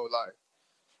be your whole life.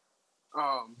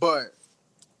 But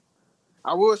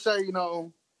I will say,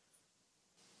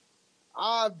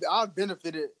 I've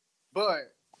benefited,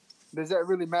 but does that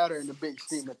really matter in the big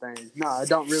scheme of things? No, it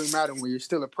don't really matter when you're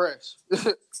still oppressed.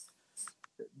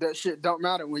 That shit don't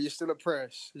matter when you're still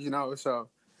oppressed, so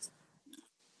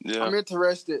yeah. I'm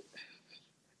interested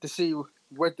to see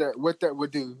what that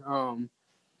would do.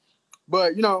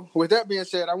 But with that being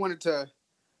said, I wanted to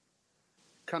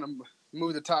kind of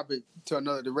move the topic to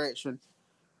another direction.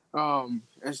 And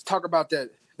talk about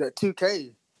that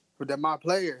 2K with the My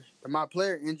Player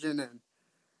engine and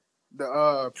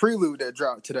the prelude that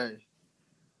dropped today.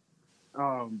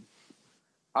 I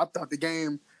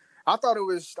thought it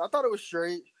was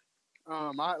straight.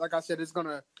 Like I said, I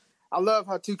love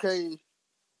how 2K,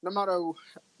 no matter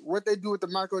what they do with the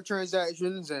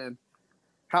microtransactions and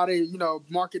how they,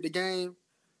 market the game,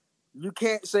 you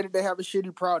can't say that they have a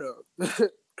shitty product.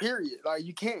 Period. Like,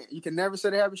 you can't. You can never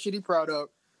say they have a shitty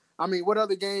product. I mean, what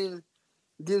other game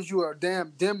gives you a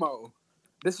damn demo?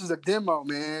 This is a demo,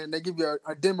 man. They give you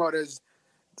a demo that's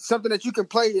something that you can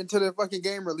play until the fucking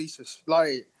game releases.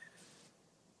 Like,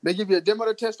 they give you a demo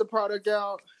to test the product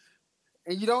out,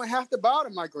 and you don't have to buy the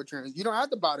microtrans. You don't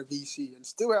have to buy the VC and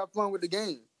still have fun with the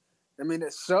game. I mean,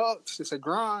 it sucks. It's a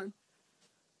grind.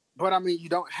 But, I mean, you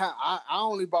don't have...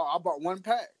 I bought one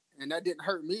pack, and that didn't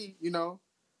hurt me, That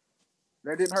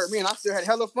didn't hurt me, and I still had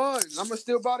hella fun. I'm going to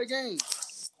still buy the game.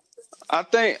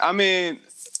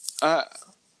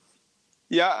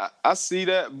 Yeah, I see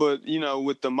that, but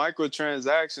with the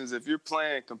microtransactions, if you're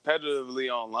playing competitively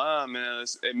online, man,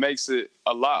 it makes it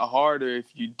a lot harder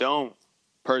if you don't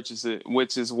purchase it,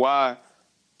 which is why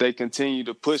they continue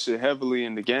to push it heavily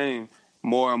in the game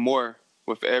more and more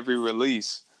with every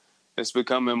release. It's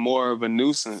becoming more of a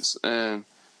nuisance, and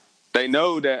they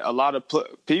know that a lot of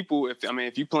people, if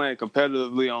you're playing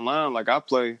competitively online like I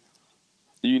play,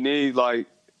 you need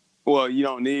you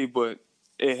don't need, but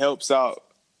it helps out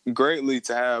greatly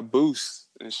to have boosts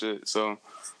and shit. So,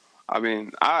 I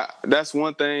mean, that's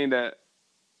one thing that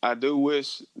I do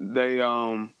wish they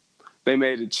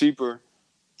made it cheaper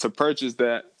to purchase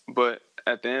that. But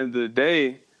at the end of the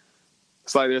day,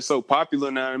 it's like they're so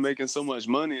popular now and making so much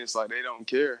money. It's like they don't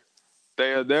care.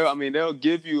 They'll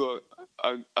give you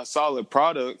a solid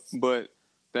product, but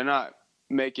they're not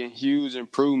making huge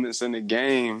improvements in the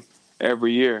game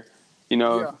every year.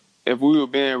 Yeah. If we were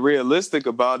being realistic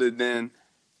about it, then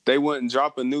they wouldn't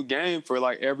drop a new game for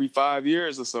like every 5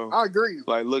 years or so. I agree.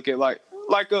 Like, look at like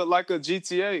a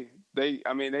GTA.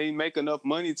 They make enough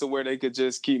money to where they could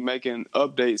just keep making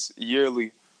updates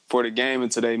yearly for the game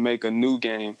until they make a new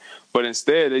game. But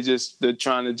instead, they're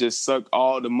trying to just suck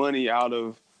all the money out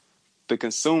of the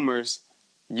consumers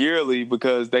yearly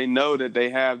because they know that they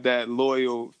have that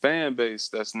loyal fan base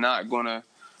that's not going to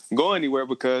go anywhere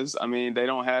because, I mean, they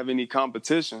don't have any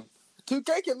competition.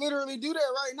 2K can literally do that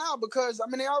right now because, I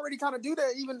mean, they already kind of do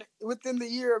that even within the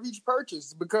year of each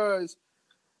purchase because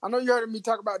I know you heard me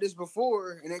talk about this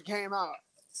before and it came out,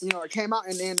 it came out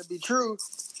in the end to be true.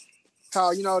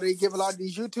 How, they give a lot of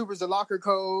these YouTubers the locker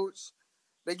codes.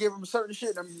 They give them certain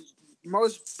shit that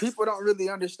most people don't really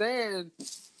understand.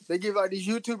 They give like these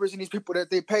YouTubers and these people that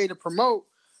they pay to promote,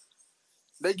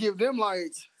 they give them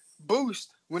like boost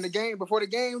before the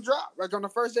game drop, like on the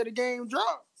first day the game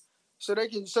drop. So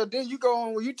then you go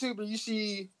on YouTube and you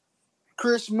see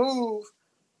Chris Smoove,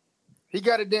 he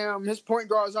got his point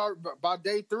guard's out by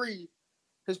day 3,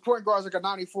 his point guard's like a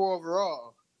 94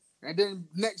 overall. And then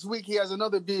next week he has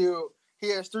another build. He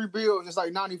has 3 builds, it's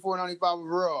like 94, 95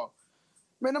 overall.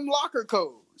 Man, them locker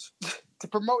codes to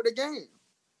promote the game.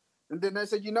 And then they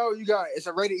said, it's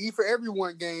a rated E for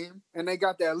everyone game, and they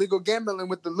got that illegal gambling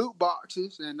with the loot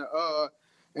boxes and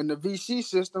the VC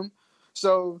system.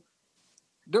 So,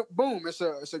 boom, it's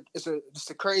a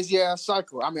crazy ass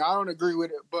cycle. I mean, I don't agree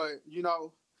with it, but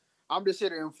I'm just here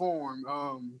to inform.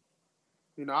 I'm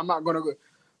not gonna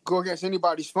go against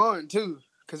anybody's fun too,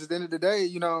 because at the end of the day,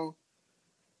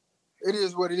 it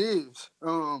is what it is.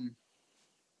 But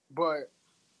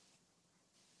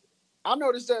I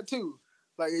noticed that too.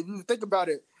 Like, if you think about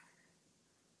it,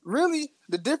 really,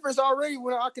 the difference already,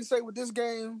 what I can say with this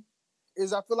game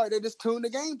is I feel like they just tuned the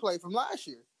gameplay from last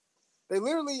year. I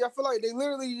feel like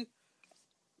the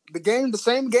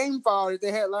same game file that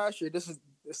they had last year,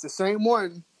 it's the same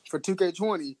one for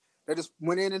 2K20. They just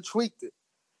went in and tweaked it.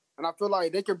 And I feel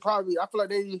like they probably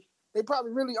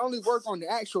really only work on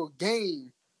the actual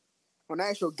game, on the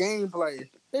actual gameplay.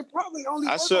 They probably only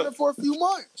work on it for a few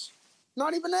months.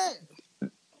 Not even that.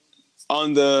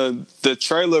 On the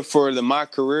trailer for My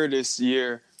Career this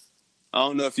year, I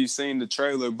don't know if you've seen the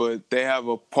trailer, but they have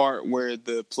a part where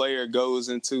the player goes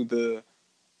into the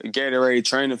Gatorade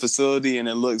training facility and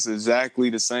it looks exactly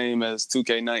the same as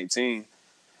 2K19.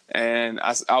 And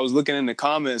I was looking in the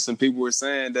comments and people were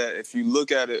saying that if you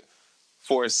look at it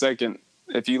for a second,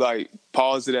 if you like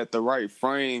pause it at the right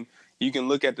frame, you can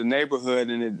look at the neighborhood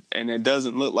and it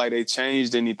doesn't look like they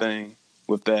changed anything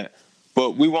with that.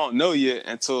 But we won't know yet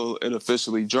until it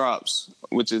officially drops,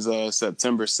 which is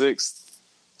September 6th.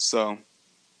 So,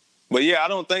 but yeah, I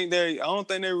don't think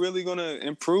they're really gonna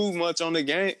improve much on the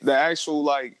game. The actual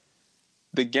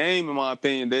the game, in my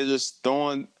opinion, they're just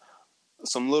throwing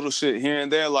some little shit here and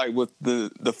there, like with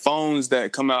the phones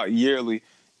that come out yearly.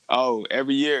 Oh,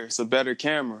 every year it's a better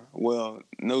camera. Well,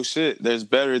 no shit. There's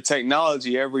better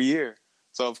technology every year,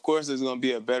 so of course there's gonna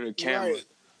be a better camera. Right.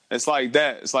 It's like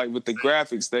that. It's like with the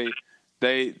graphics,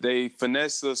 they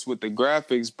finesse us with the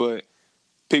graphics, but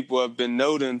people have been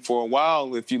noting for a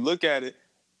while. If you look at it,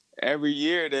 every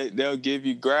year they'll give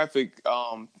you graphic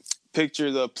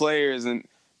pictures of players and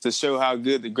to show how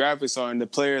good the graphics are, and the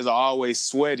players are always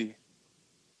sweaty.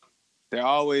 They're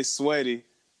always sweaty,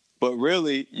 but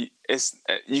really,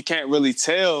 you can't really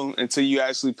tell until you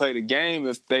actually play the game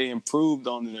if they improved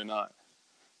on it or not.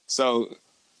 So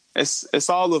it's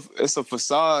a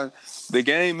facade. The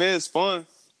game is fun,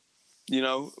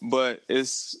 but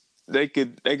they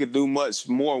could do much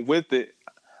more with it.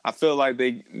 I feel like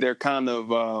they're kind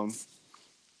of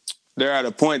they're at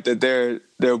a point that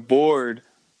they're bored,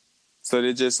 so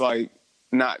they're just like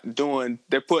not doing.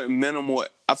 They're putting minimal.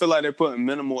 I feel like they're putting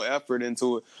minimal effort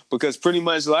into it because pretty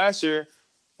much last year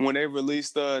when they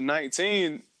released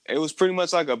 19, it was pretty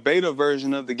much like a beta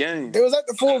version of the game. It was like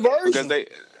the full version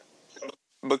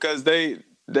because they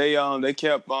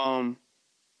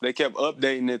kept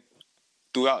updating it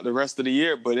throughout the rest of the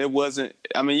year, but it wasn't.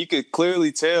 I mean, you could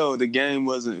clearly tell the game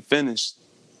wasn't finished.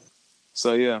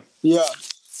 So yeah.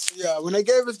 When they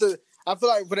gave us I feel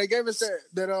like when they gave us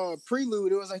that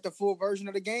prelude, it was like the full version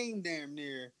of the game, damn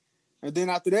near. And then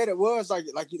after that, it was like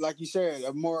you said,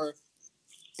 a more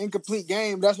incomplete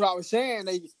game. That's what I was saying.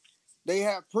 They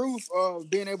have proof of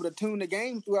being able to tune the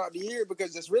game throughout the year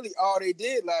because that's really all they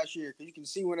did last year. Because you can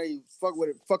see when they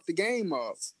fuck the game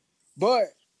up.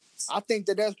 But I think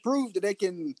that's proof that they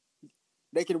can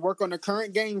work on the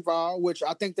current game file, which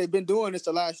I think they've been doing this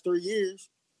the last 3 years.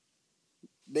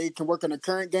 They can work on the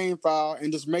current game file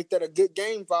and just make that a good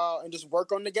game file and just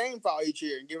work on the game file each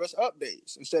year and give us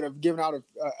updates instead of giving out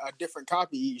a different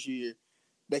copy each year.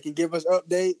 They can give us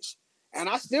updates. And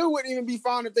I still wouldn't even be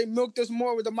fine if they milked us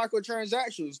more with the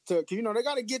microtransactions. They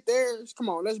got to get theirs. Come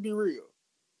on, let's be real.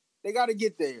 They got to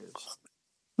get theirs.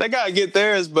 They got to get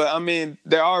theirs, but, I mean,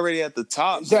 they're already at the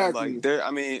top. Exactly.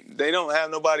 They don't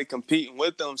have nobody competing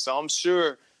with them, so I'm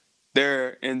sure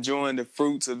they're enjoying the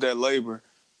fruits of their labor.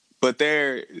 but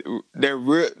they're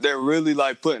really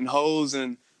like putting holes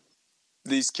in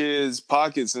these kids'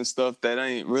 pockets and stuff that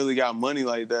ain't really got money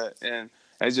like that, and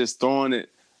they just throwing it.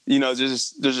 They're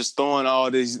just throwing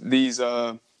all these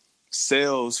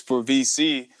sales for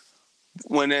VC,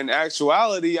 when in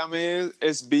actuality, I mean,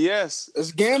 it's BS.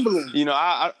 It's gambling.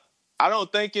 I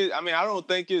don't think it. I mean, I don't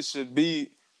think it should be.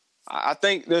 I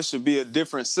think there should be a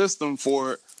different system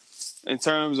for it in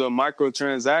terms of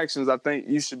microtransactions. I think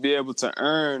you should be able to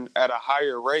earn at a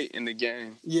higher rate in the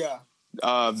game. Yeah.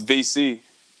 VC.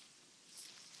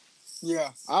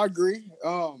 Yeah, I agree.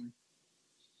 I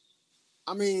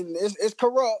mean, it's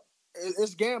corrupt.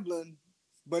 It's gambling,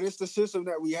 but it's the system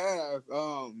that we have.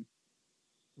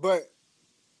 But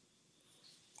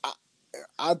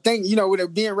I think, with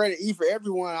it being ready to eat for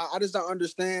everyone, I just don't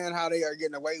understand how they are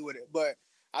getting away with it. But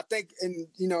I think in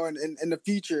the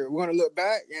future, we're going to look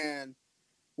back and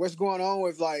what's going on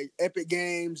with like Epic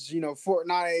Games,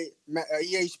 Fortnite,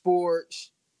 EA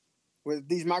Sports, with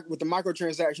the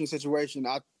microtransaction situation.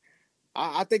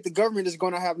 I think the government is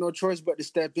going to have no choice but to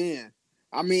step in.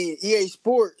 I mean, EA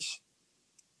Sports,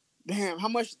 damn, how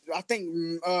much? I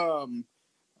think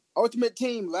Ultimate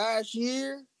Team last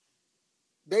year,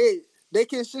 they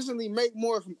consistently make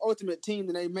more from Ultimate Team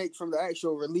than they make from the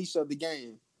actual release of the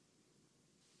game.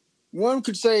 One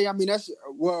could say, I mean,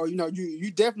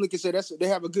 you definitely could say they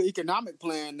have a good economic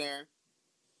plan there.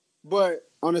 But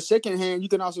on the second hand, you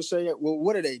can also say, well,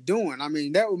 what are they doing? I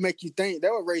mean, that would make you think,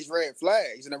 that would raise red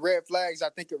flags. And the red flags I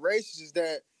think it raises is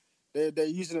that they're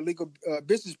using illegal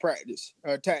business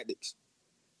tactics,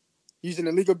 using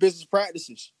illegal business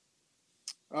practices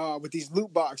with these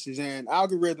loot boxes and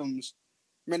algorithms.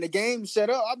 Man, the game set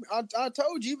up. I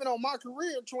told you, even on my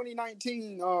career in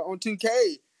 2019 on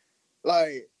 2K,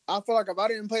 like, I feel like if I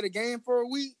didn't play the game for a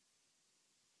week,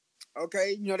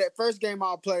 okay, that first game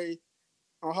I'll play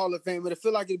on Hall of Fame, but it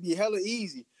feel like it'd be hella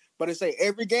easy. But it's like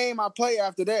every game I play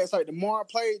after that, it's like the more I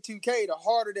played 2K, the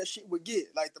harder that shit would get.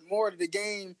 Like the more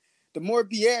BS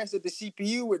that the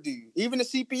CPU would do, even the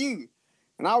CPU.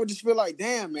 And I would just feel like,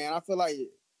 damn, man, I feel like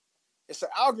it's an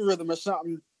algorithm or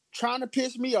something trying to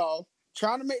piss me off,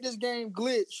 trying to make this game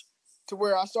glitch to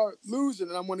where I start losing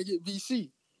and I'm going to get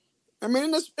VC. I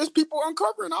mean, it's people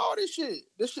uncovering all this shit.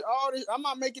 I'm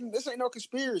not making, this ain't no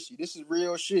conspiracy. This is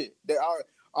real shit.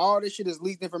 All this shit is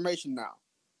leaked information now.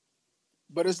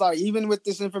 But it's like, even with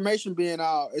this information being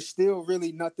out, it's still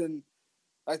really nothing.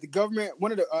 Like the government,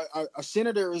 one of the, a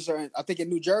senator is, I think in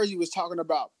New Jersey, was talking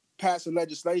about passing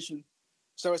legislation.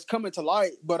 So it's coming to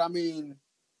light. But I mean,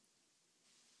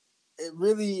 it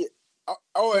really,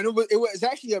 and it was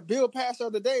actually a bill passed the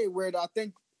other day where I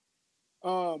think,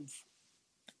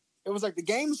 it was like the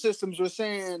game systems were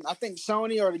saying, I think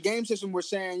Sony or the game system were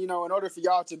saying, in order for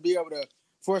y'all to be able to,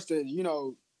 for us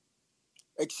to,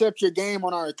 accept your game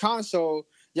on our console,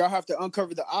 y'all have to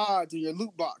uncover the odds in your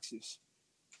loot boxes.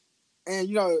 And,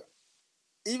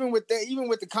 even with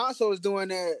the consoles doing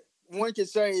that, one could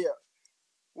say,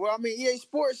 well, I mean, EA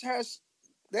Sports has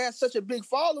such a big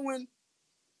following.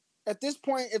 At this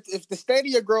point, if the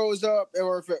Stadia grows up,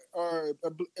 or if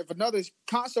another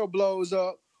console blows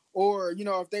up, or,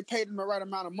 if they paid them the right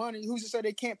amount of money, who's to say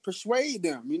they can't persuade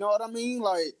them? You know what I mean?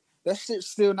 Like, that shit's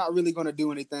still not really going to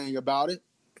do anything about it.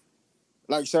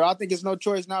 Like, so I think it's no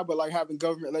choice now but, like, having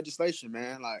government legislation,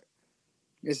 man. Like,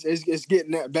 it's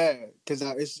getting that bad because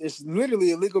it's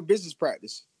literally illegal business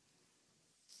practice.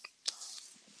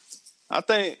 I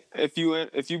think if you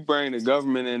bring the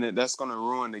government in it, that's going to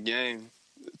ruin the game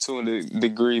to a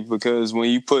degree, because when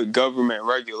you put government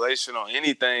regulation on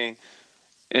anything,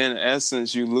 in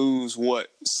essence, you lose whatever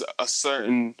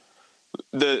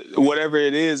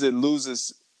it is, it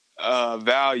loses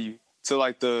value to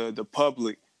like the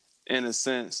public in a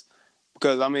sense.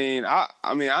 Because I mean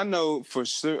I know for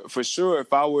sure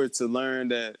if I were to learn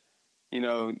that,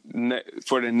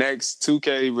 for the next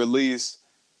 2K release,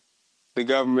 the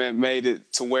government made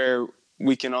it to where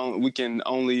we can only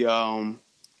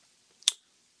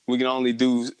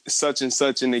do such and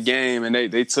such in the game, and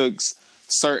they took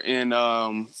certain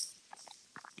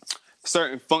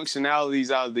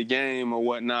functionalities out of the game or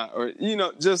whatnot, or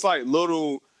just like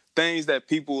little things that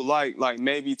people like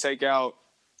maybe take out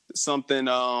something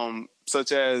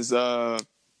such as the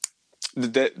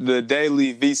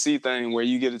daily VC thing, where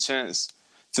you get a chance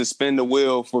to spin the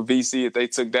wheel for VC. If they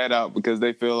took that out because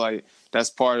they feel like that's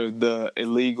part of the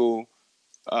illegal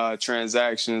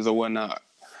transactions or whatnot,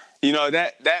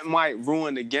 that might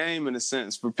ruin the game in a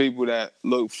sense for people that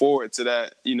look forward to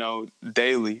that,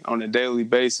 on a daily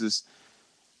basis.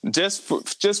 Just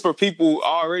for people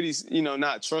already,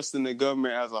 not trusting the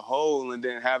government as a whole, and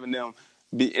then having them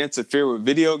be interfere with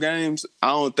video games, I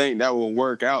don't think that will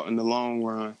work out in the long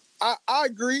run. I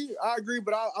agree,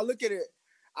 but I look at it.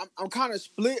 I'm kind of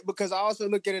split because I also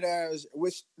look at it as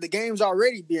which the game's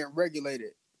already being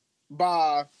regulated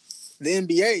by the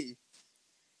NBA.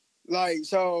 Like,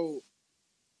 so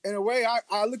in a way,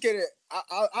 I look at it.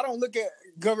 I don't look at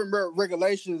government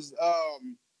regulations.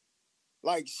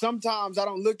 Like sometimes I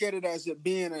don't look at it as it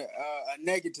being a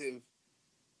negative.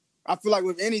 I feel like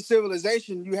with any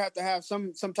civilization, you have to have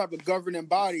some type of governing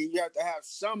body. You have to have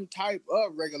some type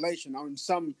of regulation on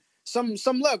some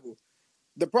level.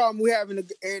 The problem we have in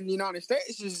the United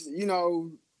States is,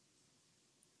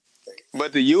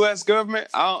 But the U.S. government,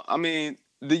 I mean,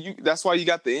 that's why you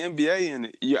got the NBA in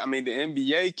it. I mean, the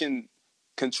NBA can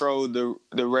control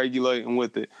the regulating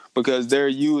with it because they're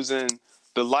using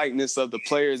the likeness of the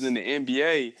players in the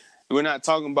NBA. We're not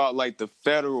talking about like the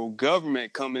federal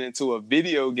government coming into a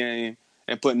video game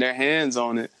and putting their hands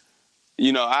on it.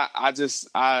 I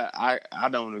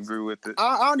don't agree with it.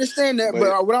 I understand that,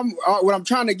 but what I'm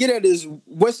trying to get at is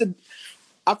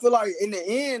I feel like in the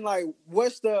end, like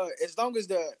as long as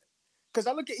because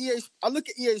I look at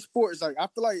EA Sports, like I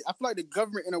feel like the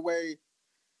government in a way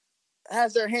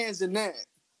has their hands in that.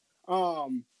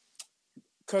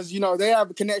 Because they have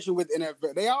a connection with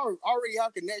NFL. They already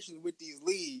have connections with these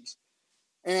leagues,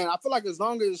 and I feel like as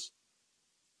long as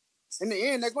in the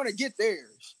end they're going to get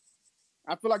theirs.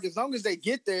 I feel like as long as they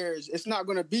get theirs, it's not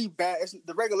going to be bad.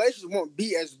 The regulations won't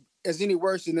be as any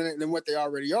worse than what they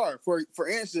already are. For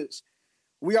instance,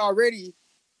 we already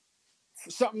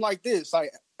something like this,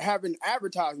 like having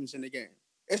advertisements in the game.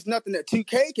 It's nothing that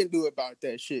 2K can do about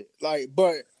that shit. Like,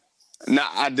 but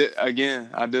I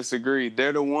disagree.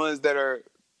 They're the ones that are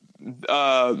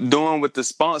doing with the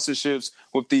sponsorships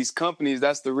with these companies.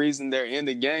 That's the reason they're in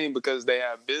the game because they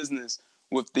have business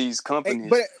with these companies.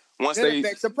 But once that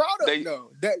affects the product,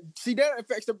 though. That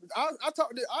affects the. I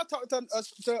talked to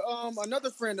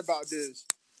another friend about this.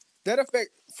 That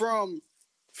affect from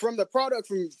the product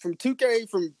from 2K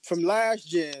from last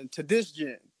gen to this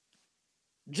gen.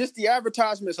 Just the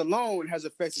advertisements alone has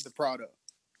affected the product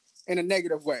in a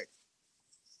negative way.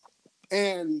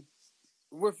 And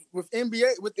with the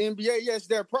NBA, yes,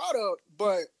 their product,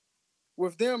 but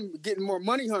with them getting more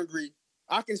money hungry,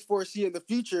 I can foresee in the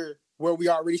future where we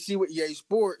already see with EA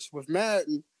Sports with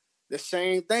Madden, the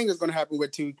same thing is going to happen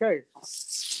with 2K.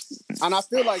 And I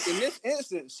feel like in this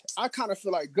instance, I kind of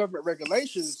feel like government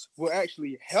regulations will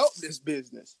actually help this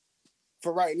business.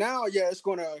 For right now, yeah, it's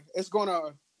gonna.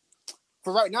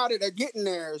 For right now, that they're getting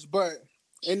theirs, but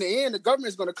in the end, the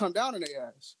government's going to come down on their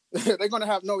ass. They're going to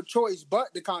have no choice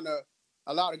but to kind of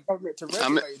allow the government to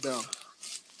regulate them.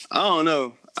 I don't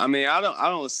know. I mean, I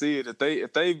don't see it.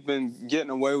 If they've been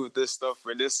getting away with this stuff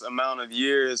for this amount of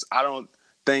years, I don't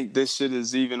think this shit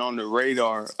is even on the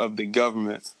radar of the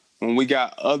government. When we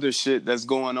got other shit that's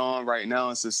going on right now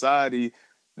in society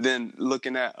than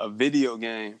looking at a video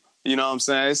game. You know what I'm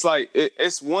saying? It's like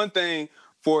it's one thing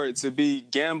for it to be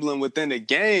gambling within the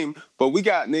game, but we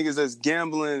got niggas that's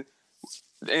gambling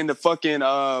in the fucking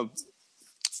and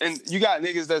you got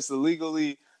niggas that's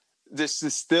illegally just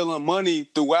stealing money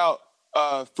throughout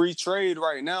free trade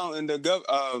right now in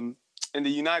the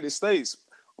United States.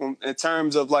 In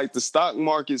terms of like the stock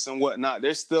markets and whatnot,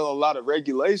 there's still a lot of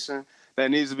regulation that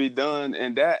needs to be done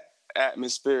in that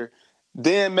atmosphere.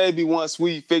 Then maybe once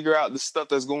we figure out the stuff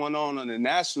that's going on the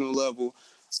national level,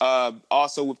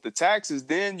 also with the taxes,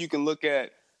 then you can look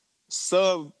at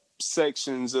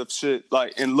subsections of shit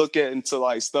and look at into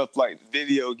like stuff like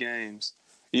video games.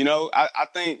 I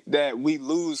think that we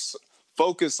lose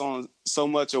focus on so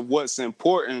much of what's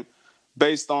important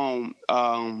based on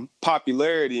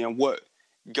popularity and what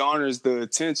garners the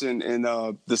attention in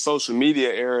the social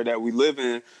media era that we live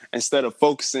in, instead of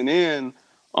focusing in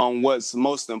on what's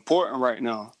most important right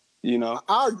now.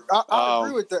 I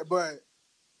agree with that, but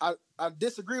I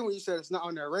disagree when you said it's not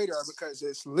on their radar, because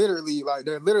it's literally like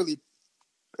there's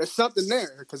something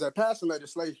there because they're passing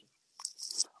legislation.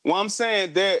 Well, I'm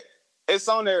saying that it's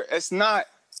on there. It's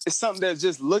something they're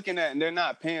just looking at and they're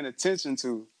not paying attention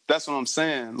to. That's what I'm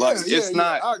saying. It's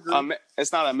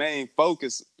not a main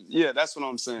focus. Yeah, that's what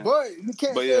I'm saying. But you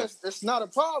can't say it's not a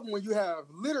problem when you have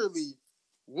literally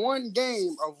one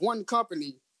game of one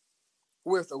company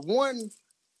with one.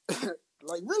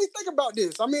 Like, really think about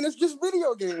this. I mean, it's just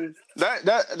video games.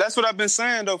 That's what I've been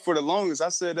saying though for the longest. I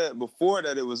said that before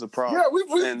that it was a problem. Yeah, we've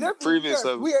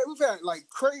definitely had like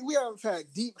crazy. We have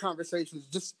had deep conversations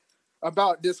just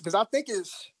about this, because I think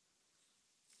it's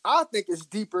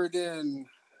deeper than.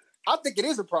 I think it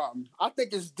is a problem. I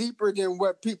think it's deeper than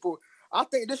what people. I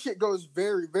think this shit goes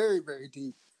very, very, very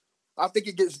deep. I think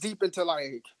it gets deep into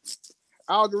like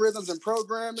algorithms and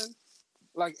programming.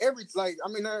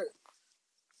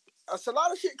 It's a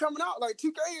lot of shit coming out. Like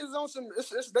 2K is on some.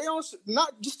 They on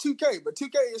not just 2K, but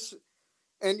 2K is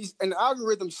and the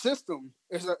algorithm system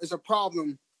is a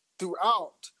problem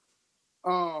throughout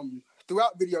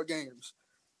throughout video games.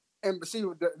 And see,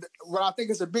 what I think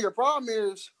is a bigger problem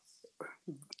is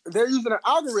they're using an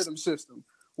algorithm system.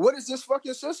 What is this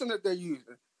fucking system that they're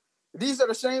using? These are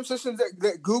the same systems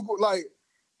that Google, like,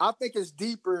 I think it's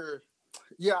deeper.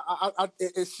 Yeah,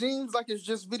 it seems like it's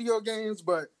just video games,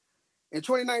 but in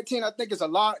 2019, I think it's a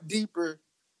lot deeper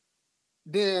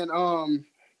than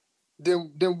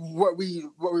what we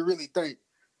really think.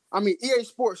 I mean, EA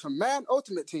Sports from Madden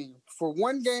Ultimate Team for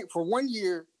one game, for 1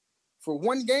 year, for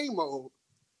one game mode,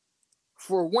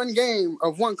 for one game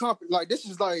of one company. Like, this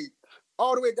is like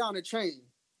all the way down the chain.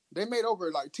 They made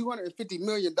over like $250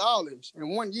 million in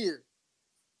 1 year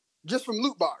just from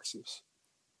loot boxes.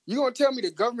 You gonna tell me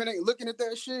the government ain't looking at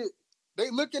that shit? They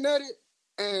looking at it,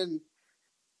 and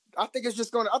I think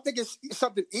it's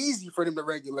something easy for them to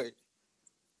regulate.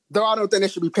 Though I don't think they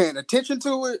should be paying attention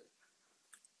to it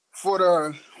for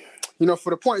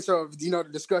the points of, the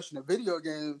discussion of video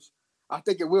games. I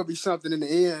think it will be something in the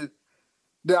end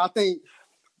that I think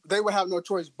they will have no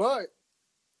choice but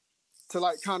to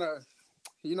like kind of,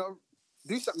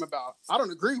 do something about. I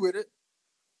don't agree with it,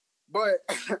 but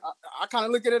I kind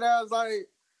of look at it as like,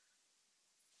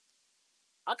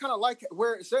 I kind of like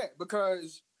where it's at,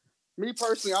 because me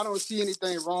personally, I don't see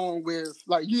anything wrong with,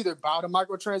 like, you either buy the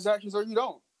microtransactions or you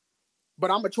don't.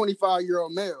 But I'm a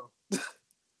 25-year-old male.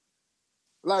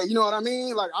 Like, you know what I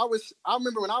mean? Like, I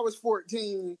remember when I was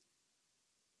 14,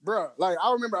 bruh, like,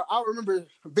 I remember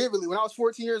vividly when I was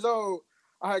 14 years old,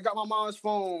 I had got my mom's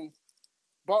phone,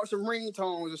 bought some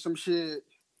ringtones or some shit.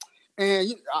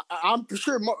 And I'm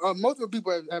sure multiple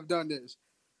people have done this.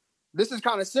 This is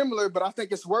kind of similar, but I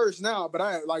think it's worse now. But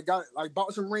I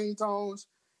bought some ringtones,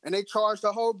 and they charged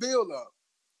the whole bill up.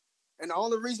 And the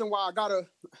only reason why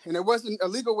and it wasn't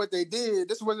illegal what they did.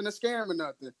 This wasn't a scam or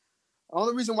nothing. The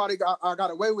only reason why I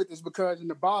got away with this because in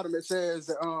the bottom it says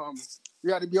that you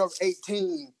got to be over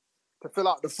 18 to fill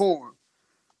out the form.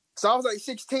 So I was like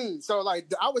 16. So like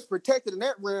I was protected in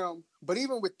that realm. But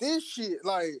even with this shit,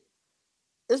 like,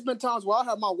 it's been times where I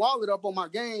have my wallet up on my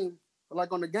game,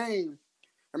 like on the game,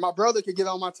 and my brother could get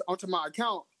onto my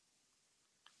account,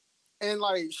 and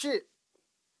like shit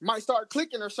might start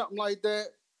clicking or something like that,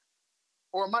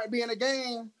 or it might be in a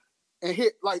game and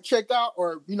hit like check out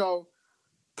or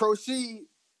proceed.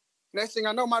 Next thing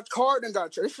I know, my card done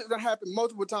got charged. This shit done happened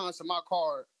multiple times to my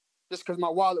card just because my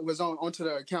wallet was onto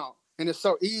the account, and it's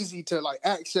so easy to like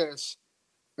access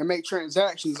and make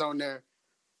transactions on there.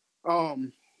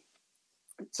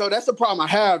 So that's the problem I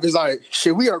have is like,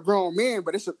 shit, we are grown men,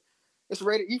 but it's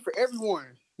rated E for everyone.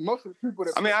 Most of the people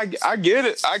that I get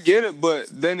it, but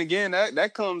then again,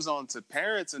 that comes on to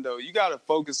parenting though. You gotta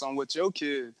focus on what your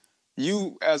kid,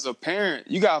 you as a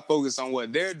parent, you gotta focus on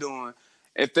what they're doing.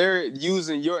 If they're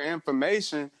using your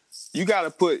information, you gotta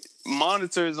put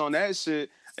monitors on that shit.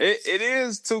 It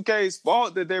is 2K's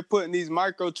fault that they're putting these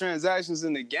microtransactions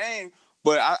in the game,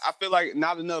 but I feel like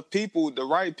not enough people, the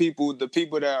right people, the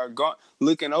people that are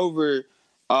looking over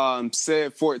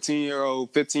said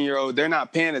 14-year-old, 15-year-old, they're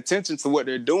not paying attention to what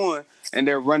they're doing, and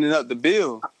they're running up the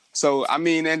bill. So, I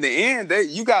mean, in the end,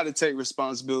 you got to take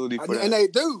responsibility for that. And they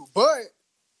do, but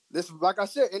this, like I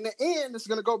said, in the end, it's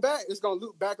gonna go back. It's gonna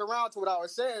loop back around to what I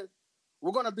was saying.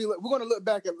 We're gonna look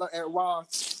back at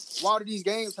why do these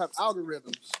games have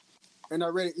algorithms and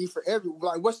are rated E for everyone?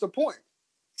 Like, what's the point?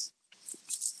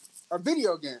 A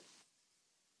video game.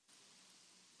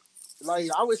 Like,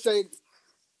 I would say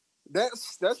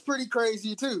that's pretty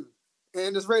crazy too,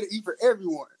 and it's rated E for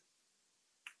everyone.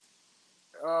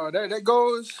 That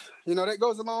goes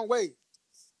a long way.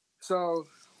 So,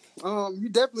 you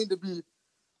definitely need to be.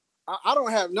 I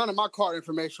don't have none of my card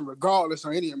information, regardless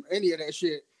on any of that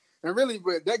shit. And really,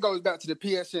 but that goes back to the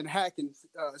PSN hacking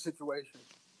situation.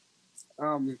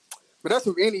 But that's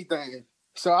with anything.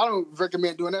 So I don't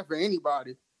recommend doing that for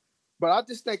anybody. But I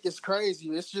just think it's crazy.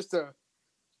 It's just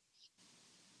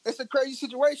it's a crazy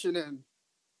situation. And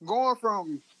going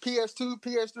from PS2,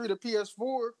 PS3 to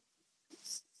PS4,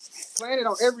 playing it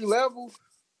on every level,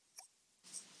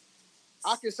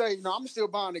 I can say, I'm still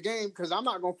buying the game because I'm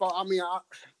not going to fall. I mean,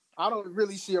 I don't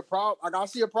really see a problem. Like, I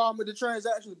see a problem with the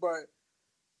transactions, but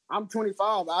I'm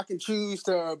 25. I can choose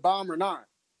to buy them or not.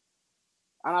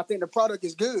 And I think the product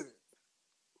is good.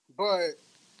 But,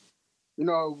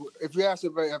 if you ask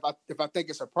if I think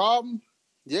it's a problem,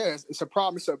 yeah, it's a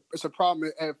problem. It's a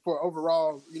problem for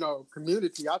overall,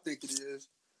 community. I think it is.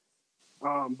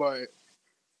 But,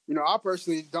 I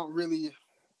personally don't really.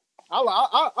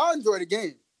 I enjoy the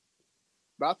game,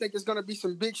 but I think it's gonna be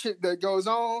some big shit that goes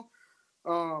on.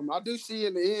 I do see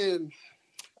in the end,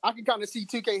 I can kind of see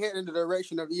 2K heading in the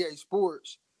direction of EA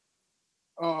Sports.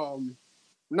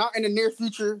 Not in the near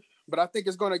future, but I think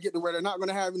it's going to get to where they're not going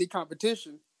to have any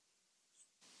competition,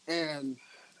 and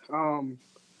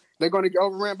they're going to get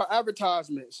overran by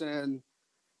advertisements and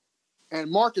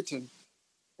marketing,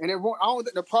 and it won't. I don't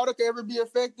think the product will ever be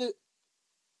affected,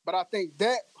 but I think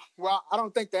that. Well, I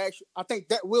don't think that. I think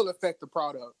that will affect the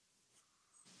product.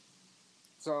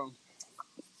 So,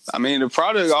 I mean, the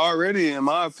product already, in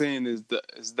my opinion,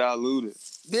 is diluted.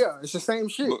 Yeah, it's the same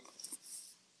shit.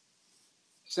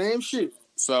 Same shit.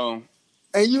 So,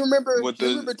 and you remember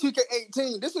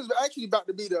 2K18? This was actually about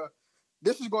to be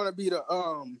this was going to be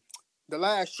the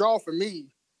last straw for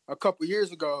me a couple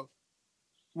years ago.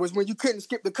 Was when you couldn't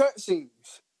skip the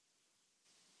cutscenes.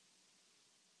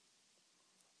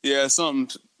 Yeah,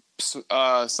 something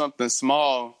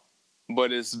small,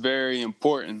 but it's very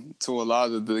important to a lot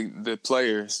of the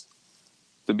players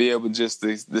to be able just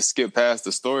to skip past the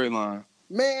storyline.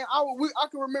 Man, I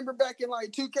can remember back in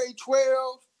like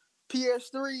 2K12,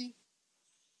 PS3,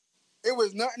 it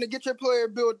was nothing to get your player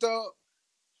built up.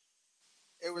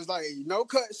 It was like no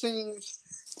cutscenes.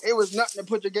 It was nothing to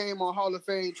put your game on Hall of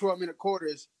Fame 12-minute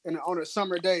quarters on a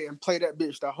summer day and play that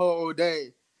bitch the whole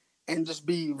day and just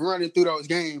be running through those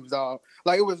games, dog.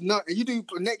 Like it was nothing. You do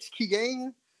the next key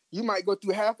game, you might go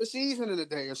through half a season in a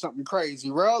day or something crazy,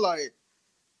 bro. Like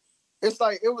it's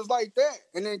like it was like that,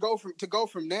 and then go from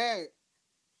that.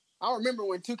 I remember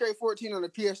when 2K14 on the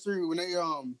PS3 when they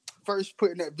first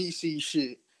put in that VC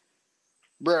shit,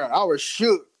 bro. I was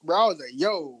shook, bro. I was like,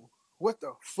 yo, what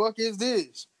the fuck is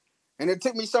this? And it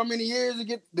took me so many years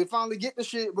to finally get the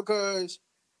shit because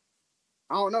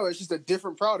I don't know. It's just a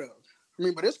different product. I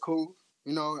mean, but it's cool.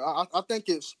 You know, I think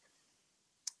it's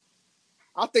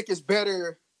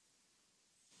better.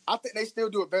 I think they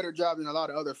still do a better job than a lot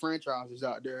of other franchises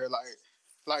out there.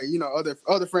 Like you know,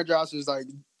 other franchises like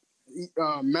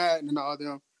Madden and all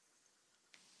them.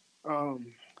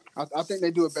 I think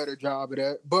they do a better job of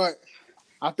that. But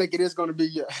I think it is going to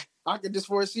be. I can just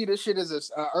foresee this shit as an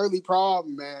early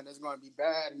problem, man. It's going to be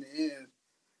bad in the end.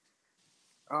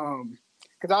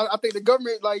 Because I think the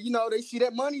government, like, you know, they see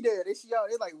that money there. They see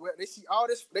they see all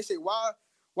this. They say, why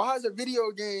is a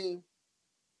video game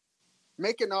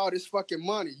making all this fucking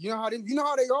money? You know how they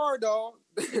are, dog.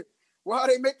 Why are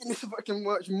they making this fucking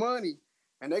much money?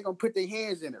 And they're gonna put their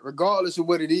hands in it, regardless of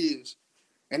what it is.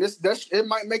 And it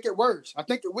might make it worse. I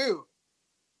think it will.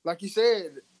 Like you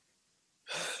said,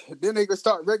 then they gonna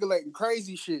start regulating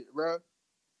crazy shit, bro.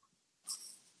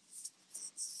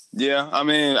 Yeah, I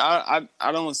mean, I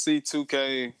don't see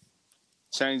 2K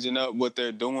changing up what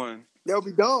they're doing. They'll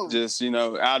be dumb. Just, you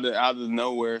know, out of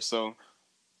nowhere. So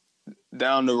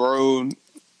down the road,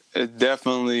 it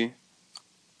definitely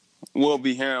we'll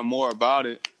be hearing more about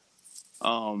it.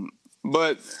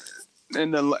 But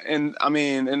in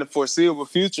the foreseeable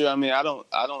future, I mean, I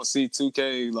don't see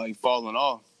 2K like falling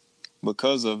off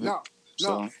because of it.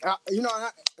 No. You know,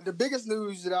 the biggest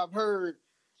news that I've heard.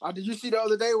 Did you see the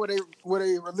other day where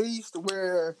they released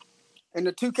where in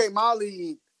the 2K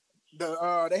Molly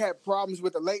they had problems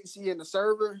with the latency in the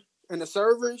servers?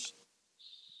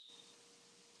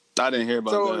 I didn't hear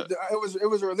about that. So it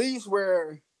was released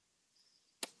where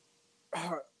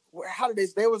how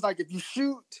did they was like if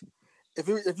you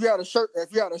had a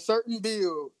certain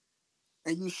build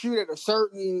and you shoot at a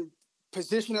certain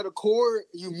position of the court,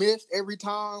 you missed every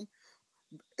time.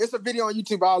 It's a video on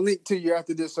YouTube I'll link to you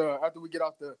after this after we get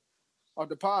off the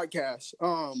podcast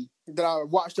that I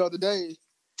watched the other day,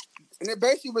 and it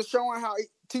basically was showing how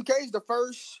 2K is the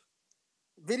first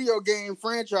video game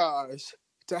franchise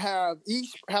to have an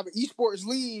esports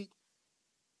league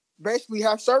basically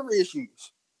have server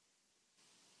issues.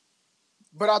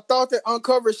 But I thought that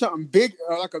uncovered something big,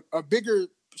 like a bigger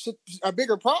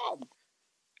problem.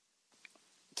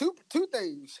 Two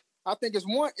things. I think it's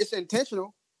one, it's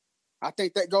intentional. I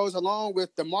think that goes along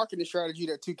with the marketing strategy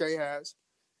that 2K has.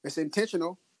 It's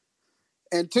intentional.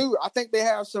 And two, I think they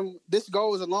have this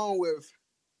goes along with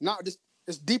not just,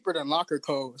 it's deeper than locker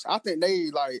codes. I think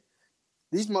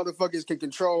these motherfuckers can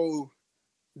control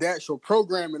the actual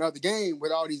programming of the game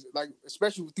with all these, like,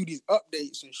 especially through these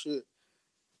updates and shit.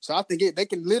 So I think they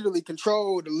can literally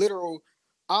control the literal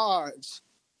odds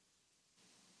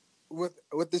with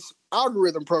this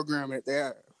algorithm programming that they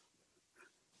have.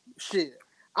 Shit.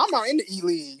 I'm not in the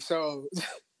E-League, so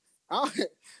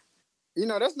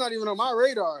that's not even on my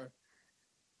radar.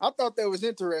 I thought that was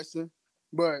interesting,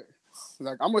 but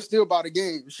like I'm gonna still buy the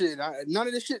game. Shit, none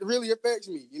of this shit really affects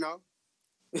me, you know.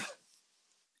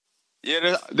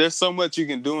 Yeah, there's so much you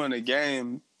can do in the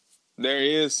game. There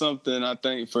is something, I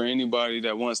think, for anybody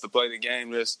that wants to play the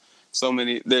game. There's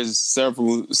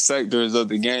several sectors of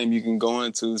the game you can go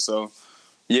into. So,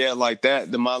 yeah, like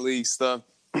that, the My League stuff,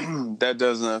 that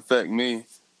doesn't affect me.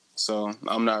 So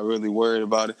I'm not really worried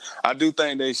about it. I do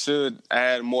think they should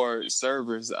add more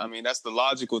servers. I mean, that's the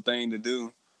logical thing to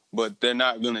do, but they're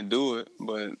not going to do it.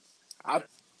 But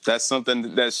that's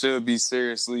something that should be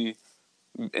seriously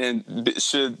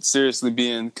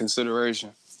be in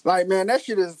consideration. Like, man, that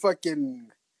shit is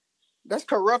fucking. That's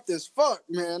corrupt as fuck,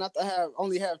 man. Not to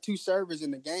only have 2 servers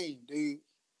in the game, dude.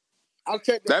 I'll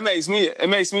check that. It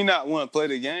makes me not want to play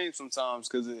the game sometimes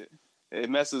because it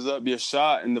messes up your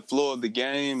shot and the flow of the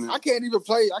game. I can't even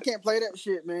play. I can't play that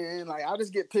shit, man. Like, I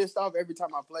just get pissed off every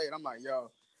time I play it. I'm like,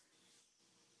 yo,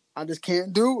 I just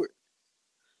can't do it.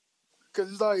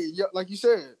 Cause it's like you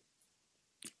said,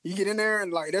 you get in there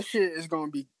and like that shit is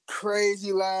gonna be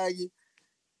crazy laggy.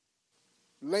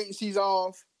 Latency's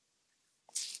off.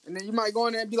 And then you might go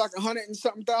in there and be like 100 and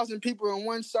something thousand people in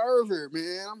one server,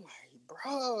 man. I'm like,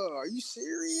 bro, are you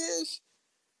serious?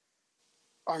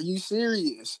 Are you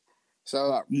serious?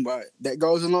 So, but that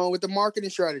goes along with the marketing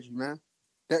strategy, man.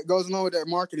 That goes along with that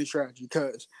marketing strategy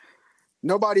because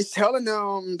nobody's telling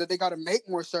them that they got to make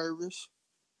more servers.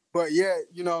 But yeah,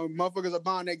 you know, motherfuckers are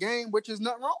buying that game, which is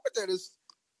nothing wrong with that.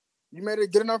 You made a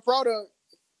good enough product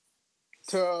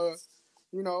to,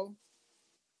 you know,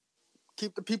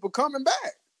 keep the people coming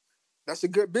back. That's a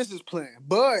good business plan.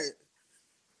 But,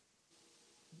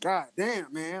 god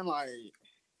damn, man, like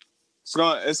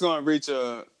it's gonna reach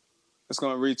a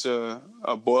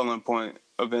boiling point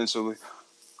eventually.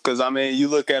 Because I mean, you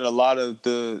look at a lot of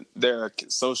their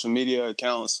social media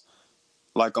accounts,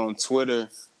 like on Twitter.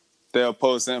 They'll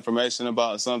post information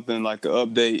about something like an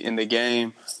update in the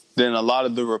game. Then a lot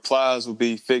of the replies will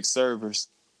be fixed servers.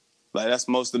 Like that's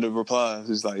most of the replies.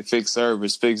 It's like fix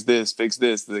servers, fix this, fix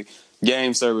this. The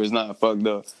game server is not fucked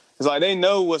up. It's like they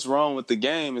know what's wrong with the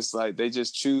game. It's like they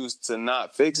just choose to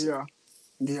not fix it.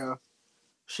 Yeah.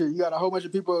 Shit, you got a whole bunch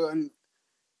of people in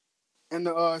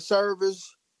the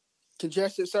servers,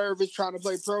 congested servers, trying to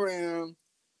play Pro-Am,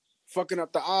 fucking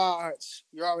up the odds.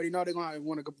 You already know they're gonna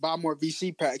want to buy more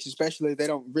VC packs, especially if they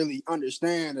don't really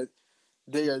understand that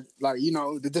they are like, you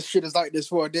know, that this shit is like this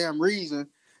for a damn reason.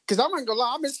 Cause I'm not gonna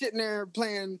lie, I've been sitting there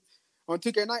playing on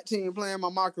 2K19, playing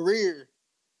my career,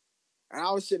 and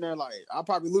I was sitting there like, I'll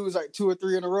probably lose like 2 or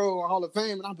 3 in a row on Hall of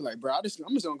Fame, and I'll be like, bro, I'm just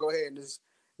gonna go ahead and just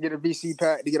get a VC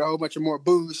pack to get a whole bunch of more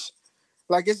boosts.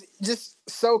 Like it's just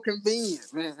so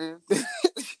convenient, man.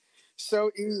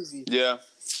 So easy. Yeah.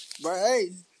 But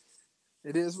hey,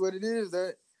 it is what it is.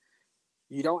 That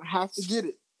you don't have to get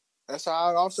it. That's how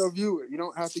I also view it. You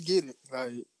don't have to get it.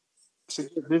 Like,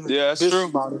 yeah, that's true.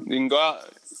 Model. You can go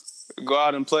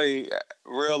out and play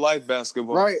real life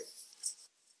basketball. Right.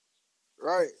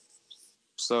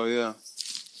 So yeah.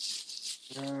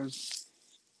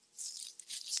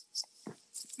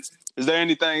 Is there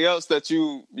anything else that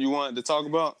you wanted to talk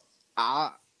about?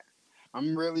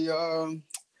 I'm really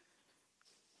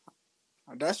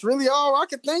that's really all I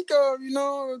could think of, you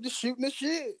know, just shooting the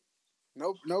shit.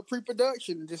 No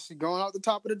pre-production, just going out the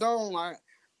top of the dome. I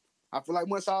feel like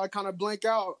once I kind of blank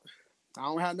out, I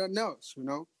don't have nothing else, you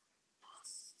know.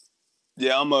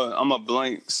 Yeah, I'm a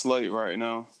blank slate right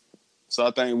now. So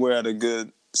I think we're at a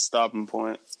good stopping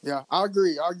point. Yeah, I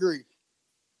agree.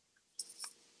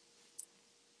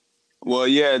 Well,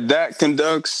 yeah, that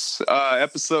conducts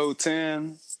episode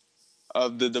 10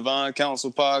 of the Divine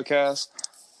Council podcast.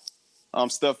 I'm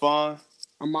Stefan.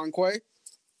 I'm Monquay.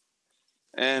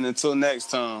 And until next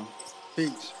time.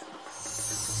 Peace.